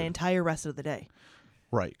ruins my suspended. entire rest of the day.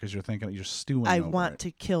 Right, because you're thinking you're stewing. I over want it.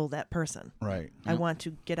 to kill that person. Right. I want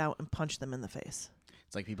to get out and punch them in the face.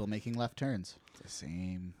 It's like people making left turns. It's the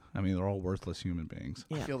same. I mean, they're all worthless human beings.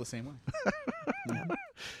 I Yeah. feel the same way.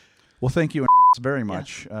 Well, thank you very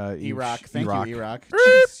much, E-Rock. Thank E-Rock. you, E-Rock.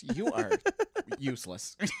 Jeez, you are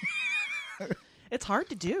useless. It's hard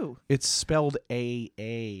to do. It's spelled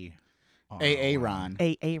A-A. Aaron.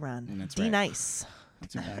 Aaron. That's D right. nice.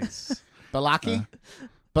 That's nice. Balaki?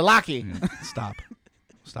 Balaki. Stop.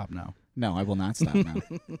 Stop now. No, I will not stop now.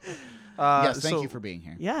 Yes, thank you for being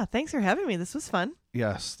here. Yeah, thanks for having me. This was fun.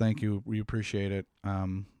 Yes, thank you. We appreciate it.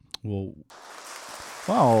 Well,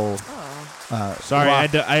 Oh. Sorry, I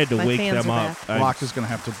had to My wake fans them are up. back. Locke is going to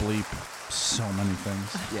have to bleep so many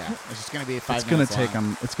things. Yeah, it's just going to be 5 It's going to minutes take long.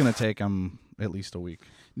 him. It's going to take him at least a week.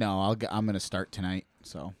 No, I'm going to start tonight.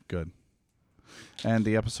 So Good. And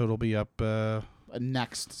the episode will be up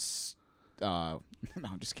next. No,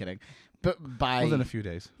 I'm just kidding. But by within a few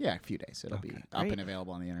days. a few days, it'll be up Great. and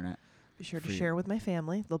available on the internet. Be sure to For you. share with my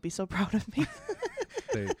family. They'll be so proud of me.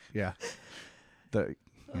 Yeah. They're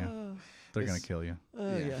going to kill you.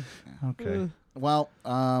 Yeah. Okay. Well,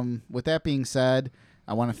 with that being said,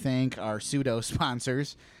 I want to thank our pseudo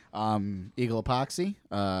sponsors, Eagle Epoxy.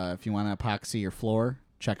 If you want to epoxy your floor,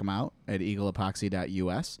 check them out at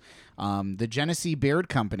eagleepoxy.us. The Genesee Beard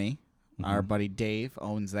Company, our buddy Dave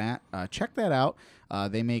owns that. Check that out.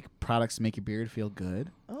 They make products to make your beard feel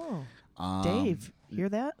good. Oh, Dave, hear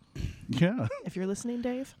that? Yeah. If you're listening,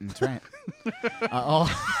 Dave. That's right.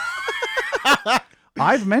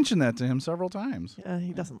 I've mentioned that to him several times.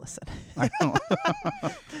 He doesn't listen. I know.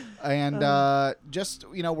 And just,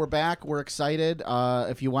 we're back. We're excited.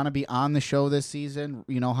 If you want to be on the show this season,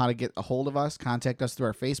 you know how to get a hold of us. Contact us through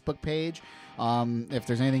our Facebook page. If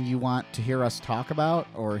there's anything you want to hear us talk about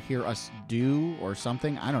or hear us do or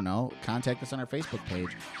something, I don't know, contact us on our Facebook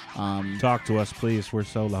page. Talk to us, please. We're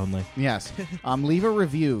so lonely. Yes. Leave a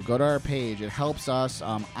review. Go to our page. It helps us.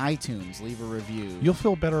 iTunes, leave a review. You'll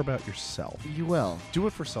feel better about yourself. You will. Do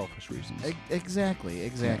it for selfish reasons. Exactly.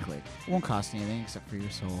 It won't cost you anything except for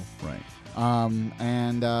your soul. Right.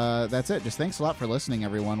 And that's it. Just thanks a lot for listening,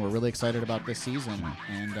 everyone. We're really excited about this season,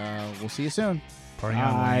 and we'll see you soon. Party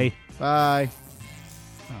on, Bye. Wayne. Bye.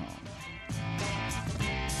 Oh.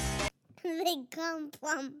 They come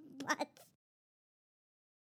from butts.